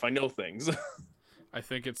other stuff. I know things. I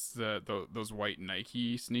think it's those white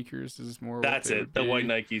Nike sneakers is more. That's it. The white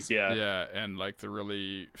Nikes, yeah. Yeah, and like the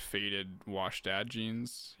really faded wash dad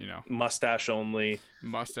jeans, you know. Mustache only.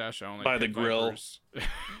 By the grill.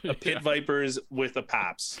 A Pit Vipers with a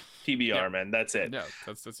Paps. PBR, man. That's it. Yeah,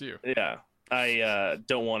 that's you. Yeah. I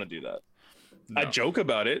don't want to do that. No. I joke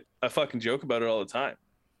about it. I fucking joke about it all the time.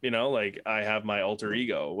 You know, like I have my alter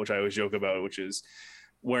ego, which I always joke about, which is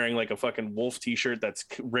wearing like a fucking Wolf t-shirt that's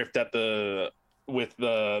ripped with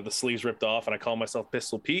the sleeves ripped off, and I call myself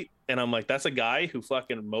Pistol Pete, and I'm like, that's a guy who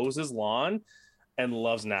fucking mows his lawn and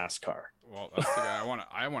loves NASCAR. Well, that's the guy I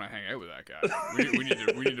want to hang out with. That guy.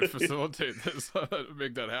 We need to facilitate this,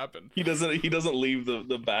 make that happen. He doesn't leave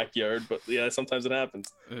the backyard, but yeah, sometimes it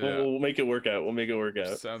happens. Yeah. We'll make it work out.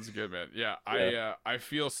 Sounds good, man. Yeah. I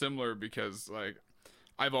feel similar because like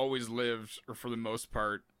I've always lived, or for the most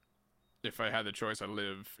part, if I had the choice, I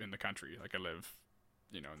live in the country. Like I live,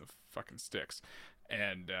 you know, in the fucking sticks,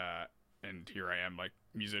 and here I am, like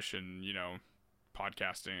musician, you know,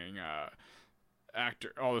 podcasting,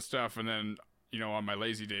 actor, all this stuff, and then, you know, on my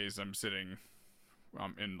lazy days, I'm sitting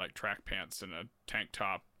in like track pants and a tank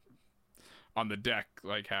top on the deck,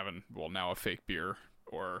 like having, well, now a fake beer,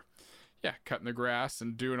 or cutting the grass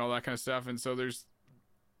and doing all that kind of stuff. And so there's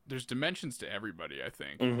dimensions to everybody, I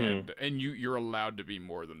think. Mm-hmm. And you're allowed to be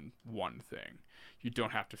more than one thing. You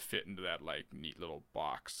don't have to fit into that like neat little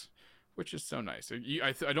box, which is so nice.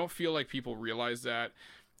 I don't feel like people realize that.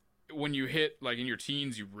 When you hit like in your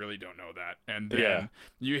teens, you really don't know that, and then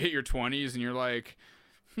you hit your 20s and you're like,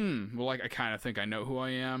 well, like I kind of think I know who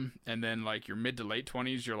I am. And then like your mid to late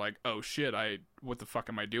 20s, you're like, oh shit, what the fuck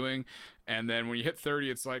am I doing? And then when you hit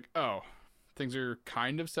 30, it's like, oh, things are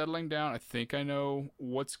kind of settling down. I think I know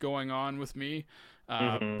what's going on with me,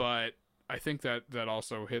 but I think that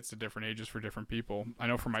also hits at different ages for different people. I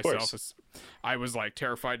know for myself, I was like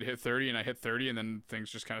terrified to hit 30, and I hit 30, and then things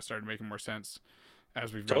just kind of started making more sense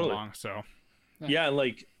as we've gone along. So yeah,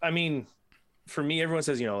 like I mean, for me, everyone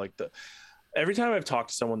says, you know, like every time I've talked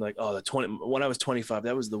to someone like, oh, when I was 25,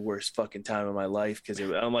 that was the worst fucking time of my life. Cause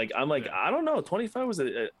I'm like, Yeah. I don't know. 25 was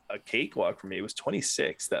a cakewalk for me. It was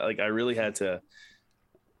 26 that like, I really had to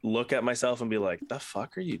look at myself and be like, the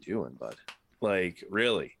fuck are you doing, bud? Like,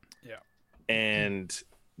 really? Yeah. And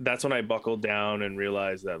that's when I buckled down and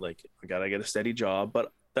realized that like, I gotta get a steady job,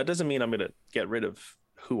 but that doesn't mean I'm going to get rid of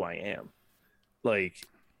who I am. Like,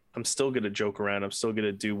 I'm still going to joke around. I'm still going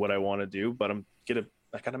to do what I want to do, but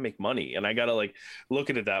I gotta make money, and I gotta like look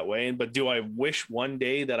at it that way. And but do I wish one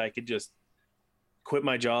day that I could just quit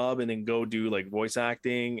my job and then go do like voice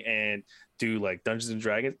acting and do like Dungeons and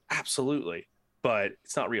Dragons? Absolutely, but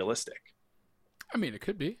it's not realistic. I mean, it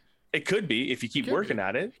could be. It could be if you keep working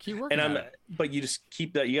at it. Keep working and at it. But you just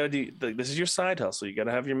keep that. You gotta do. Like, this is your side hustle. You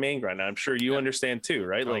gotta have your main grind. I'm sure you understand too,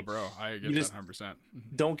 right? Oh, like, bro, I get that 100%.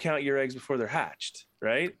 Don't count your eggs before they're hatched,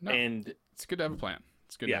 right? No, and it's good to have a plan.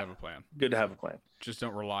 It's good to have a plan. Good to have a plan. Just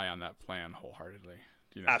don't rely on that plan wholeheartedly.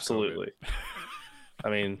 You know, absolutely. I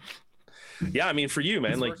mean, yeah, I mean, for you,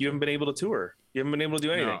 man, like you haven't been able to tour. You haven't been able to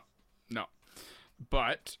do anything. No.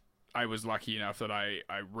 But I was lucky enough that I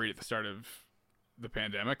right at the start of the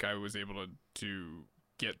pandemic, I was able to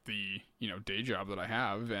get the, day job that I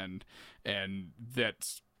have, and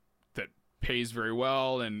that pays very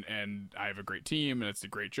well, and I have a great team, and it's a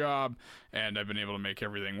great job, and I've been able to make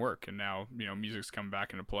everything work. And now, music's come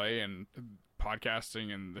back into play, and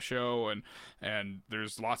podcasting and the show, and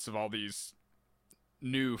there's lots of all these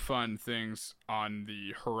new fun things on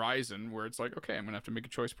the horizon where it's like, okay, I'm gonna have to make a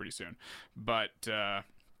choice pretty soon. But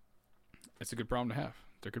it's a good problem to have.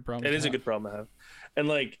 It's a good problem. It is a good problem to have. And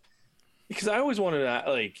like, because I always wanted to,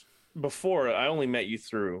 like, before I only met you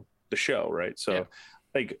through the show, right? So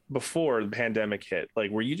like before the pandemic hit,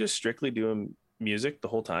 like, were you just strictly doing music the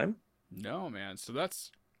whole time? No, man. So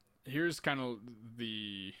here's kind of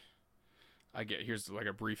here's like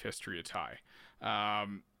a brief history of Ty.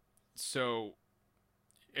 So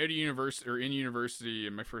at university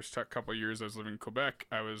in my first couple of years, I was living in Quebec.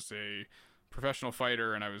 I was a professional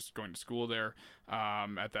fighter, and I was going to school there.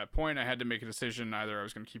 At that point, I had to make a decision: either I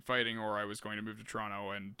was going to keep fighting, or I was going to move to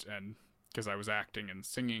Toronto, and because I was acting and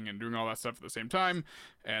singing and doing all that stuff at the same time,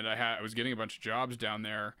 and I was getting a bunch of jobs down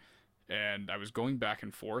there, and I was going back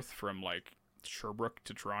and forth from like Sherbrooke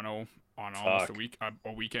to Toronto on almost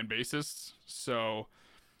a weekend basis. So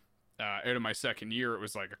out of my second year, it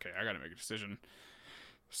was like, okay, I got to make a decision.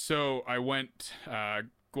 So I went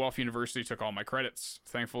Guelph University, took all my credits,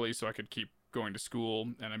 thankfully, so I could keep going to school,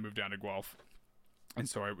 and I moved down to Guelph, and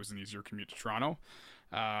so it was an easier commute to Toronto.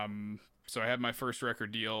 So I had my first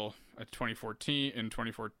record deal at 2012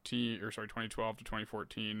 to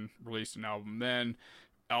 2014, released an album then.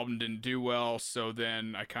 Album didn't do well, so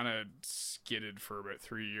then I kind of skidded for about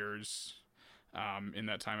 3 years. In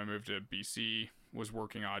that time, I moved to BC, was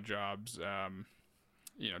working odd jobs,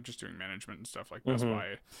 just doing management and stuff like Best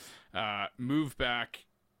Buy. Moved back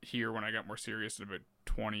here when I got more serious in about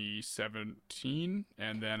 2017,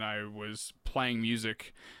 and then I was playing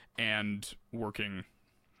music and working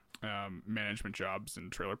management jobs in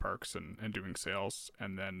trailer parks and doing sales.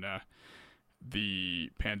 And then the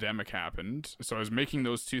pandemic happened, so I was making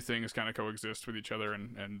those two things kind of coexist with each other,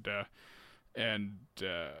 and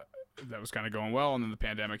that was kind of going well. And then the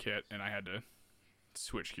pandemic hit, and I had to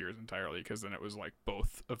switch gears entirely, because then it was like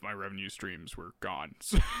both of my revenue streams were gone.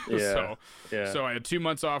 So I had 2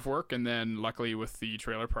 months off work, and then luckily with the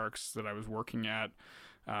trailer parks that I was working at,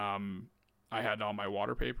 I had all my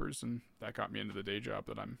water papers, and that got me into the day job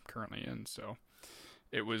that I'm currently in. So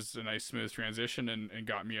it was a nice smooth transition, and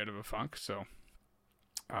got me out of a funk. So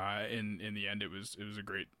in the end, it was a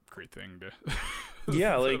great thing to like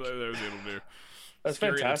that I was able to do. That's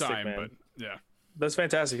fantastic, man. But yeah, that's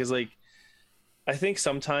fantastic, because like I think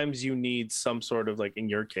sometimes you need some sort of, like, in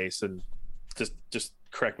your case, and just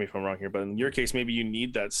correct me if I'm wrong here, but in your case, maybe you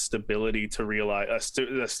need that stability to realize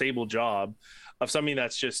a stable job of something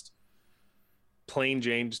that's just plain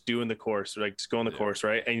Jane, just doing the course, or like just going the course,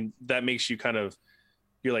 right? And that makes you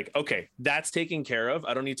you're like, okay, that's taken care of.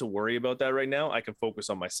 I don't need to worry about that right now. I can focus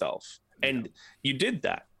on myself. And you did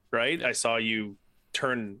that, right? I saw you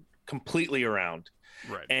turn completely around.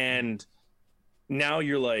 Right. And now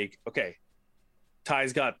you're like, okay,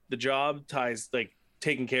 Ty's got the job, Ty's like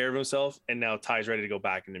taking care of himself, and now Ty's ready to go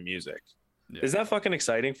back into music. Yeah. Is that fucking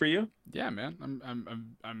exciting for you? Yeah, man.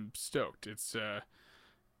 I'm stoked. It's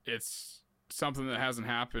something that hadn't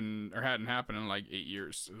happened in like 8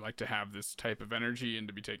 years. I like to have this type of energy and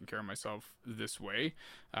to be taking care of myself this way.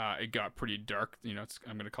 It got pretty dark, I'm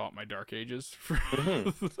going to call it my dark ages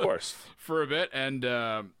of course, for a bit. And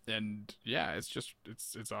yeah,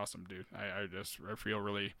 it's awesome, dude. I feel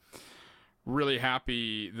really, really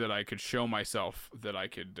happy that I could show myself that I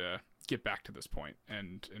could get back to this point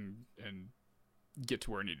and get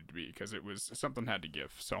to where I needed to be, because it was something had to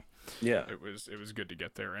give. So Yeah. it was good to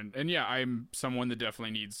get there. And yeah, I'm someone that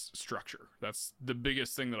definitely needs structure. That's the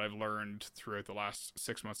biggest thing that I've learned throughout the last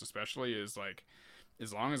 6 months, especially, is like,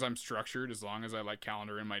 as long as I'm structured, as long as I like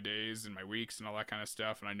calendar in my days and my weeks and all that kind of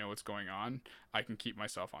stuff, and I know what's going on, I can keep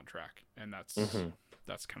myself on track. And that's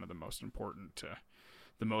kind of the most important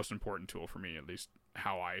tool for me, at least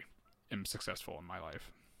how I am successful in my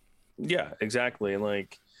life. Yeah, exactly. And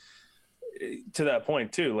like, to that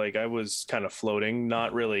point too, like I was kind of floating,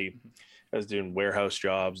 not really. I was doing warehouse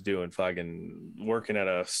jobs, doing fucking working at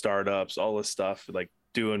a startups, all this stuff, like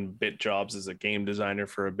doing bit jobs as a game designer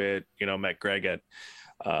for a bit. You know, met Greg at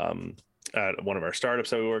one of our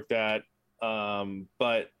startups that we worked at.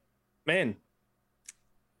 But man,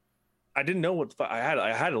 I didn't know what I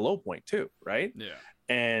had a low point too, right? Yeah.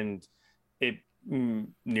 And it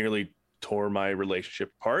nearly tore my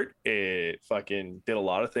relationship apart. It fucking did a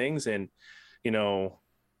lot of things. And, you know,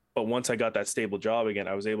 but once I got that stable job again,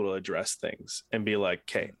 I was able to address things and be like,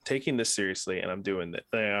 okay, I'm taking this seriously and I'm doing that.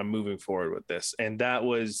 I'm moving forward with this. And that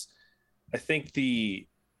was, I think the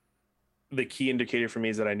key indicator for me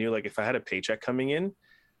is that I knew, like, if I had a paycheck coming in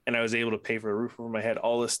and I was able to pay for a roof over my head,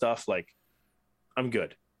 all this stuff, like, I'm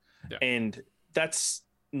good. Yeah. And that's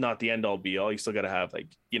not the end all be all. You still got to have, like,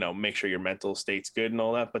 you know, make sure your mental state's good and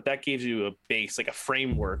all that, but that gives you a base, like a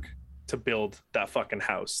framework to build that fucking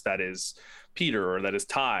house that is Peter or that is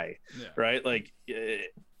Ty. Yeah. Right? Like,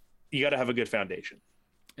 you got to have a good foundation.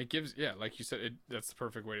 It gives, yeah, like you said, that's the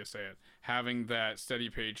perfect way to say it. Having that steady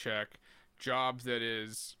paycheck job that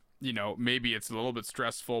is, you know, maybe it's a little bit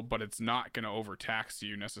stressful, but it's not going to overtax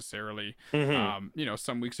you necessarily. Mm-hmm. You know,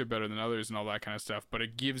 some weeks are better than others and all that kind of stuff, but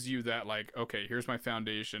it gives you that, like, okay, here's my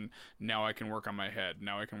foundation. Now I can work on my head.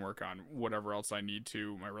 Now I can work on whatever else I need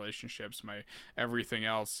to, my relationships, my everything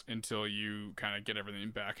else, until you kind of get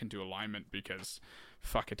everything back into alignment, because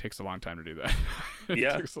fuck, it takes a long time to do that.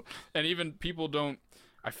 Yeah. And even people don't,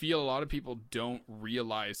 I feel a lot of people don't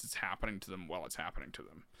realize it's happening to them while it's happening to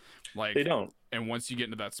them. Like, they don't. And once you get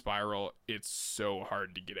into that spiral, it's so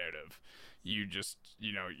hard to get out of. You just,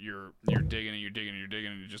 you know, you're digging and you're digging and you're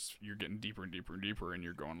digging, and you're getting deeper and deeper and deeper, and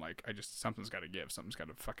you're going like, something's got to give, something's got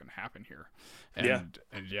to fucking happen here. And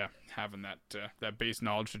yeah, having that base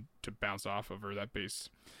knowledge to bounce off of, or that base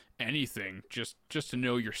anything, just to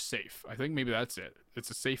know you're safe. I think maybe that's it.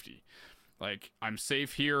 It's a safety. Like, I'm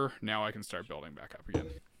safe here. Now I can start building back up again.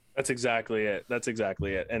 That's exactly it.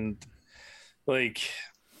 And like,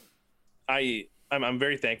 I'm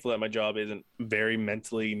very thankful that my job isn't very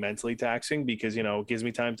mentally taxing, because, you know, it gives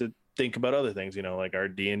me time to think about other things, you know, like our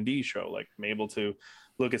D&D show. Like, I'm able to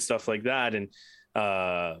look at stuff like that and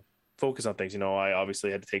focus on things. You know, I obviously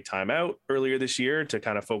had to take time out earlier this year to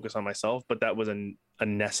kind of focus on myself, but that was a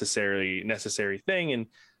necessary thing. And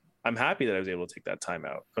I'm happy that I was able to take that time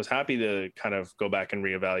out. I was happy to kind of go back and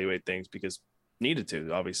reevaluate things, because needed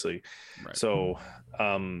to, obviously. Right. So,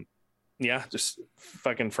 yeah, just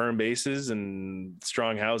fucking firm bases and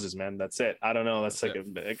strong houses, man. That's it. I don't know. That's like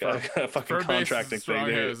a fucking contracting thing.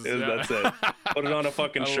 Houses, yeah. That's it. Put it on a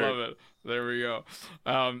fucking shirt. I love it. There we go.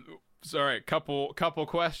 So, all right, couple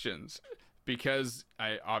questions, because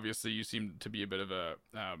obviously you seem to be a bit of a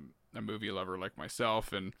movie lover like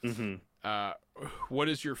myself, and what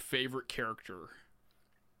is your favorite character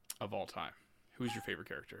of all time? Who's your favorite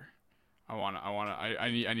character?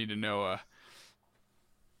 I need to know.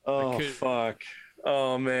 Fuck.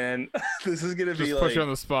 Oh man, this is gonna be just push you on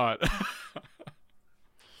the spot.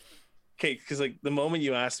 Okay, because like the moment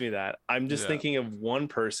you asked me that, I'm just thinking of one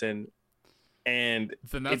person, and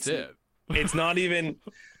then that's it. It's not even.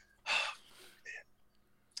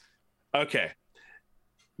 Okay,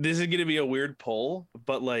 this is gonna be a weird poll,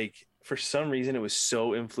 but like, for some reason, it was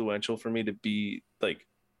so influential for me to be like,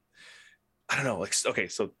 I don't know, like, okay,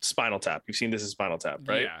 so Spinal Tap. You've seen this as Spinal Tap,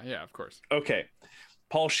 right? Yeah, of course. Okay.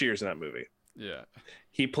 Paul Shear's in that movie. Yeah.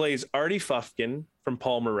 He plays Artie Fufkin from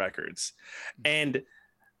Palmer Records. And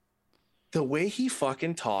the way he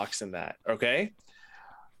fucking talks in that, okay?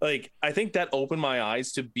 Like, I think that opened my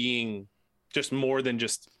eyes to being just more than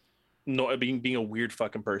just being a weird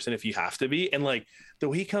fucking person, if you have to be. And like, the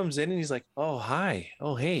way he comes in and he's like, oh, hi.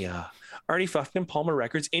 Oh, hey, Artie Fufkin, Palmer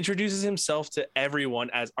Records, introduces himself to everyone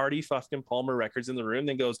as Artie Fufkin, Palmer Records in the room,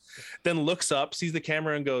 then looks up, sees the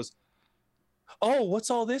camera and goes, oh, what's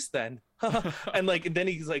all this then? And like, then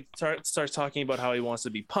he's like starts talking about how he wants to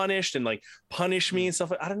be punished and like punish me and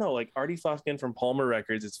stuff. I don't know, like Artie Fufkin from Palmer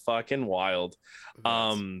Records, it's fucking wild.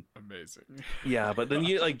 That's amazing. Yeah, but then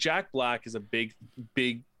you like Jack Black is a big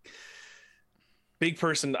big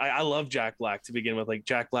person. I love Jack Black to begin with, like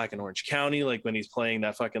Jack Black in Orange County, like when he's playing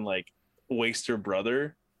that fucking like waster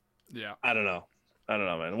brother. Yeah. I don't know,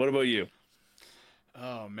 man. What about you?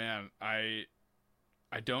 Oh man, I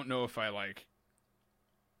don't know if I like.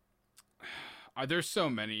 There's so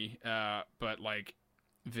many, but like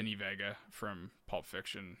Vinny Vega from Pulp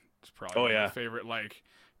Fiction is probably one of my favorite like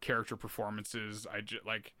character performances. I just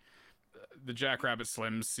like the Jackrabbit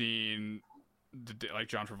Slim scene, like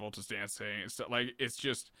John Travolta's dancing. It's like it's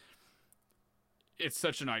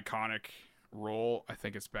such an iconic role. I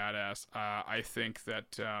think it's badass. I think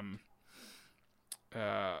that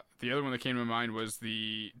the other one that came to mind was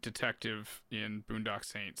the detective in Boondock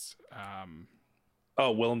Saints.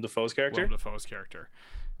 Willem Dafoe's character. Willem Dafoe's character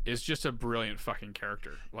is just a brilliant fucking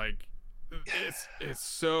character. Like, it's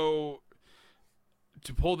so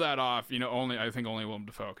to pull that off. You know, I think only Willem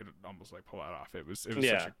Dafoe could almost like pull that off. It was such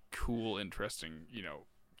a cool, interesting,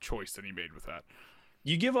 choice that he made with that.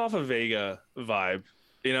 You give off a Vega vibe,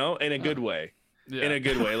 in a good way. Yeah. In a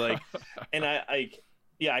good way, like, and I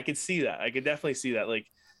could see that. I could definitely see that. Like,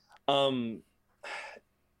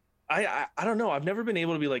 I don't know. I've never been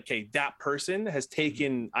able to be like, okay, that person has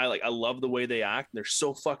taken. I love the way they act. They're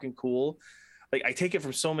so fucking cool. Like, I take it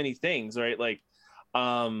from so many things, right? Like,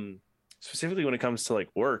 specifically when it comes to like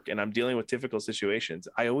work, and I'm dealing with difficult situations.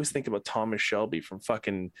 I always think about Thomas Shelby from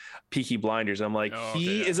fucking Peaky Blinders. I'm like,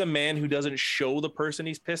 he is a man who doesn't show the person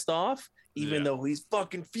he's pissed off, even though he's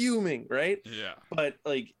fucking fuming, right? Yeah. But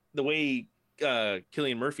like the way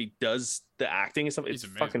Cillian Murphy does the acting and stuff, it's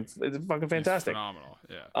fucking fantastic. He's phenomenal.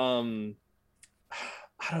 Yeah.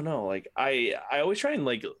 I don't know. Like I always try and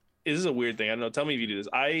like, this is a weird thing. I don't know. Tell me if you do this.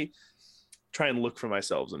 I try and look for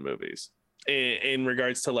myself in movies in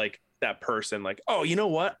regards to like that person. Like, oh, you know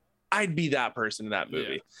what? I'd be that person in that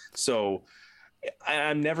movie. Yeah. So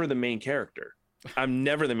I'm never the main character.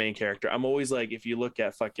 I'm always like, if you look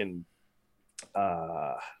at fucking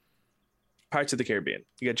Pirates of the Caribbean,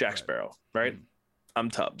 you got Jack Sparrow, right? Mm-hmm. I'm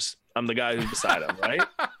Tubbs. I'm the guy who's beside him, right?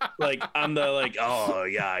 Like, I'm the like, oh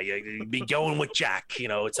yeah, be going with Jack.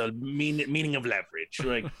 It's a meaning of leverage.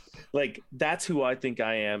 Like that's who I think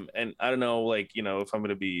I am. And I don't know, like, if I'm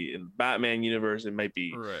gonna be in Batman universe, it might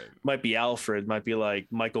be Alfred, might be like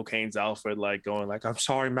Michael Caine's Alfred, like going like, I'm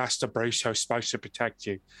sorry, Master Brace, I was supposed to protect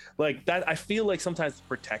you. Like that, I feel like sometimes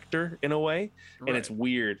protector in a way, and it's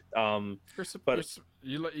weird.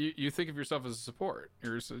 You think of yourself as a support.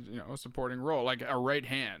 You're a supporting role, like a right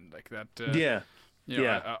hand, like that.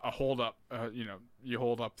 A hold up. You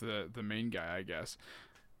hold up the main guy, I guess.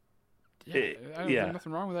 There's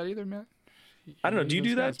nothing wrong with that either, man. I don't know. Do you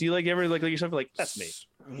do that? Do you like ever like yourself like, that's me?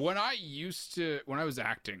 When I was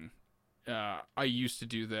acting, I used to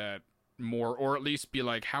do that more, or at least be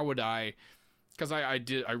like, how would I? Because I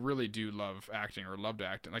really do love acting, or loved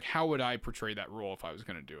acting. Like, how would I portray that role if I was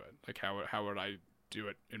going to do it? Like, how would I do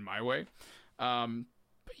it in my way?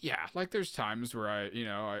 But yeah, like there's times where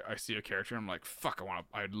I see a character and I'm like, fuck,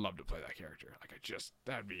 I'd love to play that character. Like,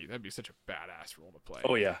 that'd be such a badass role to play.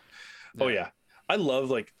 Oh yeah. I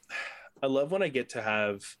love when I get to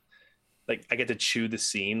have, like, I get to chew the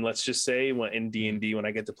scene. Let's just say when in D&D, when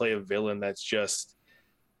I get to play a villain that's just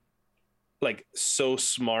like so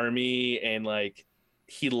smarmy, and like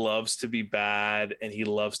he loves to be bad, and he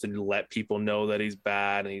loves to let people know that he's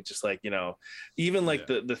bad, and he just like, even like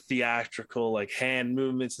the theatrical like hand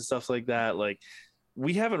movements and stuff like that. Like,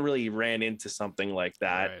 we haven't really ran into something like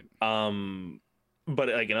that. Right. But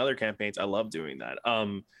like in other campaigns, I love doing that.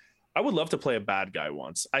 I would love to play a bad guy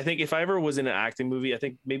once. I think if I ever was in an acting movie, I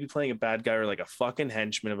think maybe playing a bad guy, or like a fucking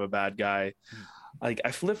henchman of a bad guy. Like,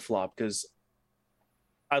 I flip-flop, because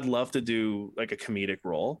I'd love to do like a comedic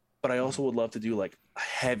role, but I also would love to do like a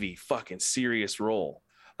heavy fucking serious role,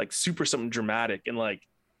 like super something dramatic and like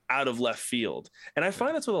out of left field. And I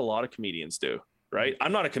find that's what a lot of comedians do, right?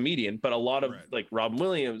 I'm not a comedian, but a lot of like Robin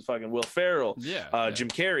Williams, fucking Will Ferrell, Jim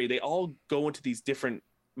Carrey, they all go into these different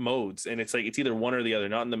modes, and it's like, it's either one or the other,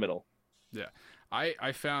 not in the middle. Yeah.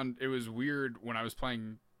 I found it was weird when I was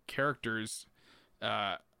playing characters.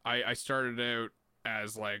 I started out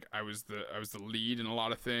as like I was the lead in a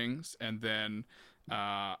lot of things, and then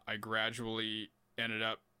I gradually ended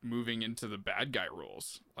up moving into the bad guy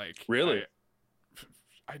roles. Like, really,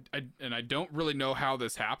 I don't really know how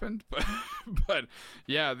this happened, but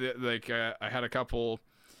yeah, I had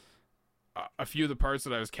a few of the parts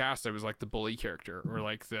that I was cast, I was like the bully character, or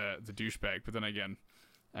like the douchebag. But then again,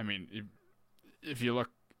 I mean, if you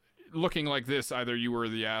looking like this, either you were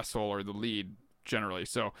the asshole or the lead generally.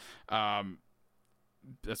 So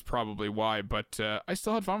that's probably why. But I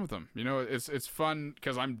still had fun with them. You know, it's fun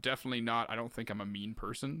because I'm definitely not. I don't think I'm a mean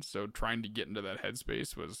person. So trying to get into that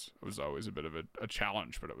headspace was always a bit of a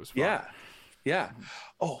challenge, but it was fun. Yeah. Yeah.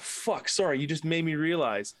 Oh fuck. Sorry, you just made me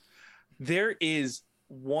realize there is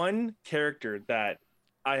one character that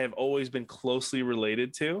I have always been closely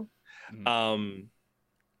related to. Mhm.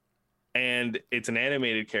 And it's an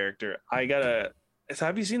animated character. So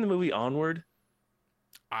have you seen the movie Onward?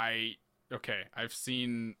 Okay. I've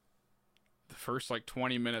seen the first like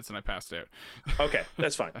 20 minutes and I passed out. Okay,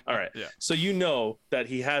 that's fine. All right. Yeah. So you know that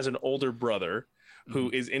he has an older brother who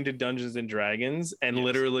Mhm. is into Dungeons and Dragons and Yes.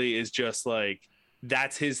 literally is just like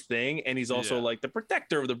that's his thing, and he's also Yeah. like the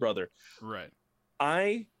protector of the brother. Right.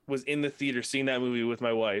 I was in the theater seeing that movie with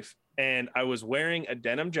my wife, and I was wearing a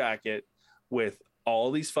denim jacket with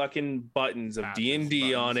all these fucking buttons of Patches,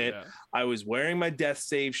 D&D on buttons, it. yeah. I was wearing my Death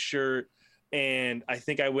Save shirt, and I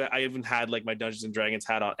think I even had like my Dungeons and Dragons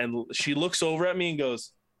hat on. And she looks over at me and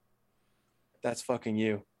goes, "That's fucking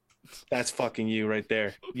you. That's fucking you right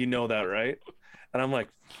there. You know that, right?" And I'm like,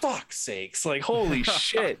 "Fuck sakes! Like, holy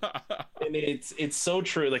shit!" And it's so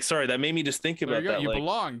true. Like, sorry, that made me just think There about you go. that. You Like,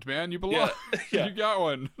 belonged, man. You belonged. yeah. You got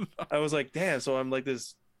one. I was like, damn. So I'm like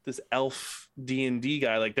this elf D&D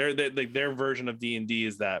guy. Like their version of D&D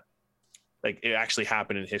is that like it actually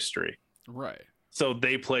happened in history. Right. So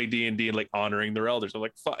they play D&D and like honoring their elders. I'm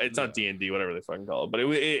like, it's not D&D, whatever they fucking call it, but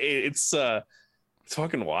it's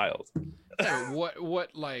fucking wild. Yeah,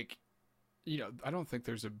 what like, you know, I don't think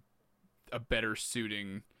there's a better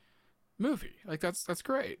suiting movie. Like that's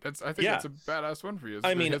great. I think Yeah. that's a badass one for you.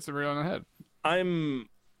 I It mean, hits it right on the head.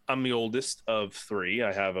 I'm the oldest of three.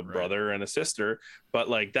 I have a Right. brother and a sister, but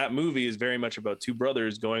like that movie is very much about two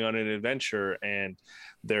brothers going on an adventure, and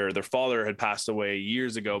their father had passed away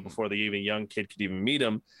years ago before the even young kid could even meet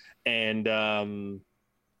him, and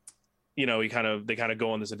you know, they kind of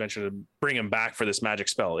go on this adventure to bring him back for this magic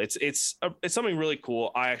spell. It's something really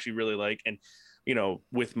cool. I actually really like, and you know,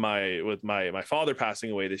 with my father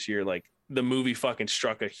passing away this year, like the movie fucking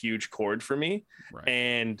struck a huge chord for me, Right.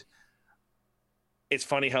 and it's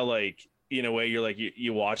funny how like in a way you're like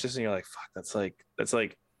you watch this and you're like fuck that's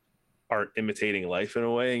like art imitating life in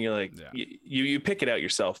a way, and you're like Yeah. you pick it out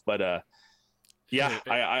yourself, but yeah,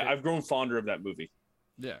 I've grown fonder of that movie.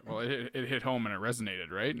 Yeah. Well, it hit home and it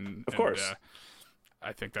resonated, right? And Of course.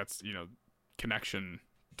 I think that's, you know, connection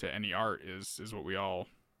to any art is what we all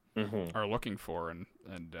Mm-hmm. are looking for, and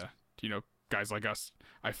you know, guys like us,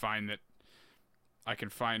 I find that I can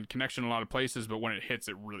find connection in a lot of places, but when it hits,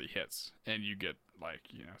 it really hits, and you get like,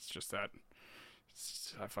 you know, it's just that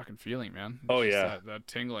fucking feeling, man. It's Oh, just yeah. that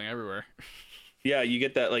tingling everywhere. Yeah, you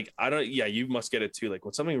get that like you must get it too, like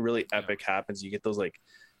when something really epic happens, you get those like,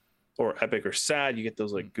 or epic or sad, you get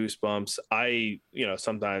those like goosebumps. I, you know,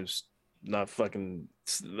 sometimes not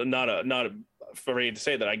afraid to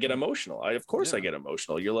say that I get emotional. Of course Yeah. I get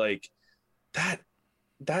emotional. You're like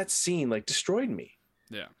that scene like destroyed me.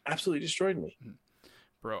 Yeah. Absolutely destroyed me.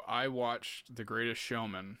 Bro, I watched The Greatest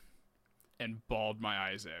Showman and bawled my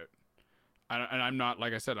eyes out. And I'm not,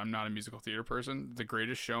 like I said, I'm not a musical theater person. The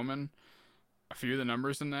Greatest Showman, a few of the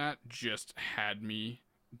numbers in that just had me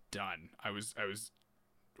done. I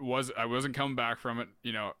wasn't coming back from it.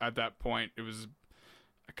 You know, at that point, it was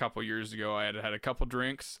a couple years ago. I had had a couple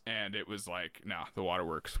drinks, and it was like, no, the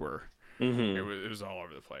waterworks were. Mm-hmm. It was all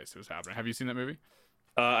over the place. It was happening. Have you seen that movie?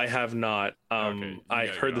 I have not. Okay, you I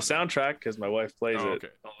gotta heard get the on soundtrack because my wife plays Oh, it okay.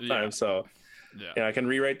 all the time. Yeah. So Yeah. I can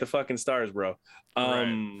rewrite the fucking stars, bro.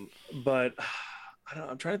 But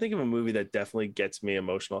I'm trying to think of a movie that definitely gets me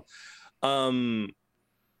emotional.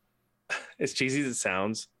 As cheesy as it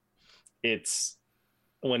sounds, it's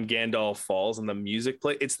when Gandalf falls and the music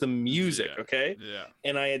play. It's the music, Yeah. okay? Yeah.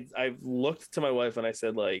 And I've looked to my wife and I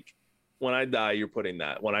said, like, when I die, you're putting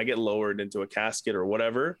that. When I get lowered into a casket or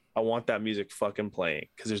whatever, I want that music fucking playing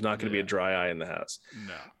because there's not going to be a Yeah. dry eye in the house.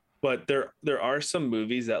 No. But there are some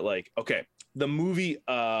movies that like, okay, the movie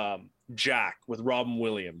Jack with Robin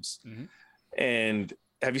Williams. Mhm. And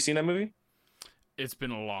have you seen that movie? It's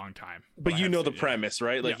been a long time. But I you have know the seen it. premise,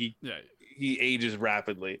 right? Like yeah. he ages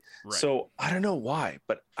rapidly. Right. So I don't know why,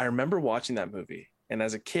 but I remember watching that movie. And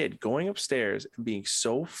as a kid, going upstairs and being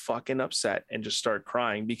so fucking upset and just start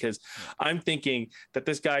crying because I'm thinking that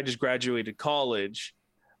this guy just graduated college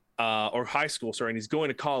or high school, sorry, and he's going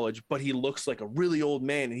to college, but he looks like a really old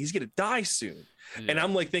man and he's going to die soon. Yeah. And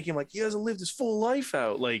I'm like thinking like he hasn't lived his full life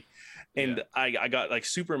out. Like, and Yeah. I got like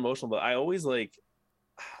super emotional, but I always like,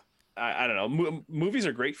 I don't know. Movies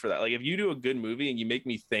are great for that. Like if you do a good movie and you make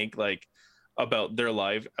me think like about their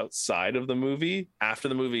life outside of the movie after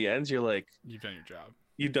the movie ends, you're like, You've done your job.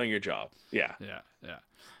 you've done your job. Yeah. Yeah.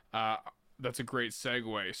 Yeah. that's a great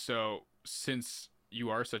segue. So since you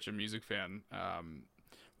are such a music fan,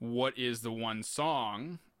 what is the one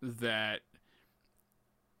song that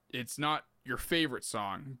it's not your favorite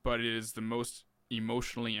song, but it is the most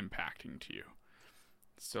emotionally impacting to you?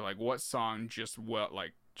 So like, what song just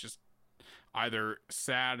just either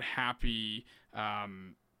sad, happy,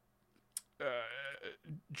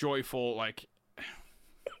 joyful, like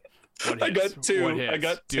I got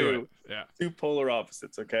two. Yeah. Two polar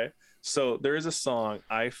opposites. Okay, so there is a song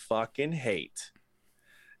I fucking hate,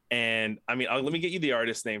 and I mean, let me get you the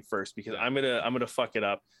artist name first because I'm gonna fuck it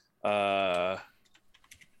up.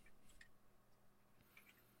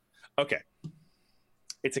 Okay,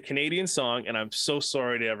 it's a Canadian song, and I'm so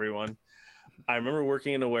sorry to everyone. I remember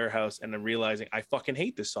working in a warehouse and I'm realizing I fucking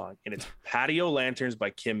hate this song, and it's Patio Lanterns by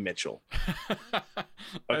Kim Mitchell.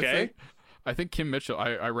 Okay. I think Kim Mitchell,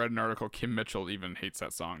 I read an article, Kim Mitchell even hates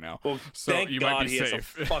that song now. Well, so thank you God might be he safe. has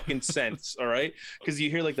some fucking sense, all right? Because you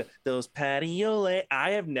hear like those I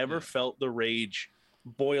have never felt the rage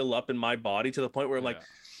boil up in my body to the point where I'm like,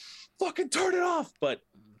 fucking turn it off. But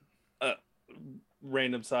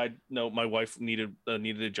random side note, my wife needed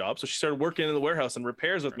a job, so she started working in the warehouse and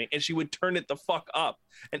repairs with me, and she would turn it the fuck up,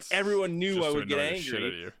 and everyone knew Just I to would get annoy the shit out of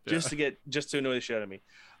angry you. just to annoy the shit out of me.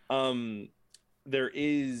 There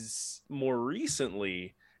is more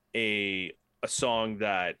recently a song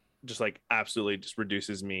that just like absolutely just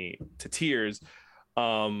reduces me to tears.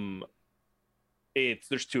 There's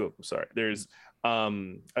two of them. Sorry, there's I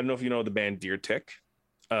don't know if you know the band Deer Tick.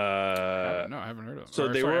 No, I haven't heard of them. So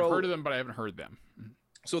I've heard of them, but I haven't heard them.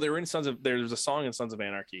 So they were in there's a song in Sons of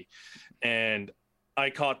Anarchy, and I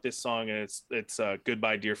caught this song, and it's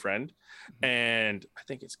Goodbye Dear Friend, and I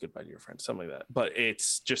think it's Goodbye Dear Friend, something like that. But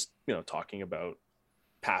it's just, talking about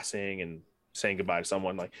passing and saying goodbye to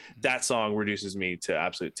someone. Like, that song reduces me to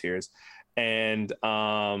absolute tears. And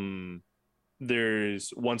there's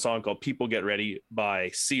one song called People Get Ready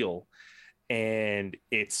by Seal, and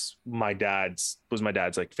it's my dad's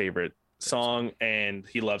like favorite song, and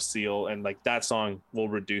he loves Seal, and like that song will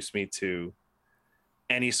reduce me to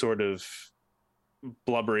any sort of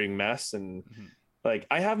blubbering mess. And like,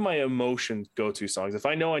 I have my emotion go-to songs. If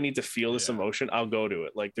I know I need to feel this emotion, I'll go to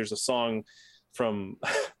it. Like, there's a song from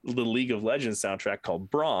the League of Legends soundtrack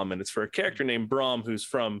called Braum, and it's for a character named Braum who's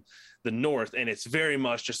from the north, and it's very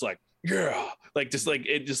much just like, we're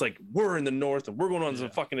in the north and we're going on some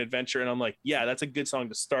fucking adventure. And I'm like, yeah, that's a good song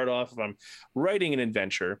to start off if I'm writing an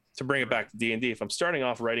adventure. To bring it back to D&D, if I'm starting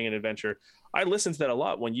off writing an adventure, I listened to that a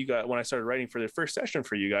lot when I started writing for the first session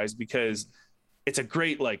for you guys, because it's a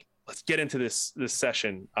great, like, let's get into this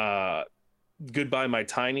session. Goodbye My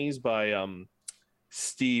Tinies by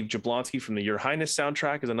Steve Jablonsky from the Your Highness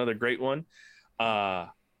soundtrack is another great one. The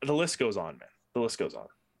list goes on, man. The list goes on.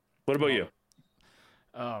 What about you?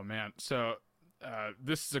 Oh man. So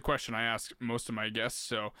this is a question I ask most of my guests,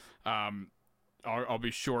 so I'll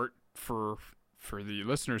be short for the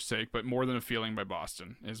listeners' sake, but More Than a Feeling by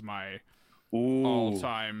Boston is my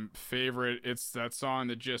all-time favorite. It's that song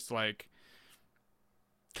that just like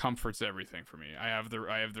comforts everything for me. I have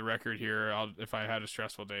the record here. If I had a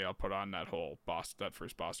stressful day, I'll put on that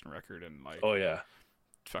first Boston record, and like, oh yeah,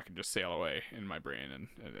 fucking just sail away in my brain,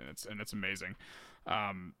 and it's amazing.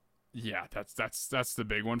 Yeah, that's the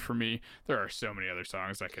big one for me. There are so many other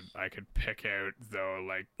songs I could pick out though.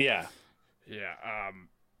 Like,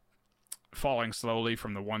 Falling Slowly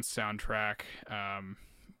from the Once soundtrack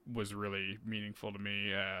was really meaningful to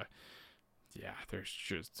me. There's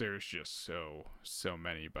just so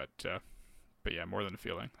many, but yeah, More Than a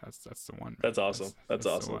Feeling. That's the one. That's awesome. That's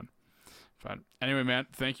awesome. Fun. Anyway, man,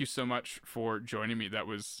 thank you so much for joining me. That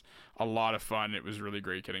was a lot of fun. It was really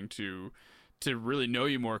great getting to really know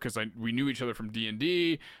you more, because we knew each other from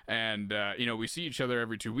D&D, and we see each other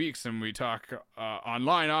every 2 weeks, and we talk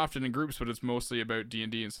online often in groups, but it's mostly about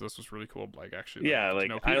D&D, and so this was really cool. Like, actually, I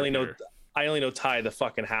only know Ty, the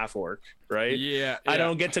fucking half orc, right? Yeah. I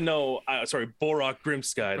don't get to know Borok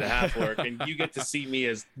Grimsky, the half orc, and you get to see me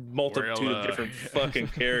as multitude of different fucking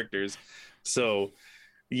characters. So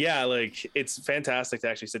yeah, like, it's fantastic to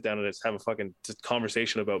actually sit down and just have a fucking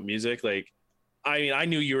conversation about music. Like, I mean, I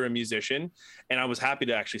knew you were a musician, and I was happy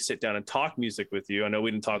to actually sit down and talk music with you. I know we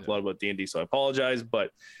didn't talk a lot about D&D, so I apologize, but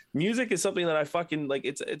music is something that I fucking like.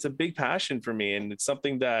 It's a big passion for me, and it's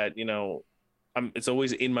something that, it's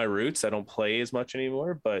always in my roots. I don't play as much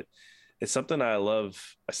anymore, but it's something I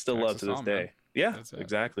love. I still love to this day. Man. Yeah,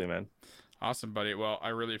 exactly, man. Awesome, buddy. Well, I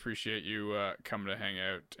really appreciate you coming to hang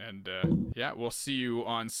out, and we'll see you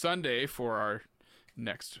on Sunday for our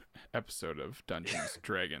next episode of Dungeons,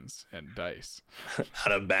 Dragons, and Dice.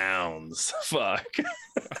 Out of bounds. Fuck.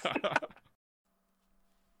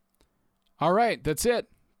 All right, that's it.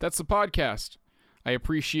 That's the podcast. I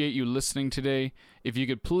appreciate you listening today. If you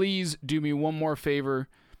could please do me one more favor,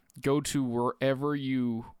 go to wherever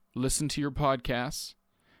you listen to your podcasts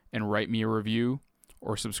and write me a review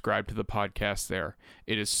or subscribe to the podcast there.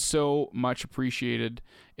 It is so much appreciated,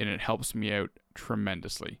 and it helps me out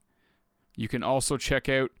tremendously. You can also check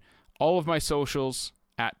out all of my socials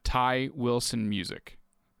at Ty Wilson Music.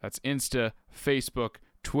 That's Insta, Facebook,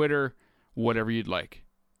 Twitter, whatever you'd like.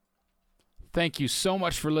 Thank you so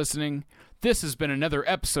much for listening. This has been another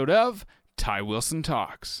episode of Ty Wilson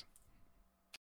Talks.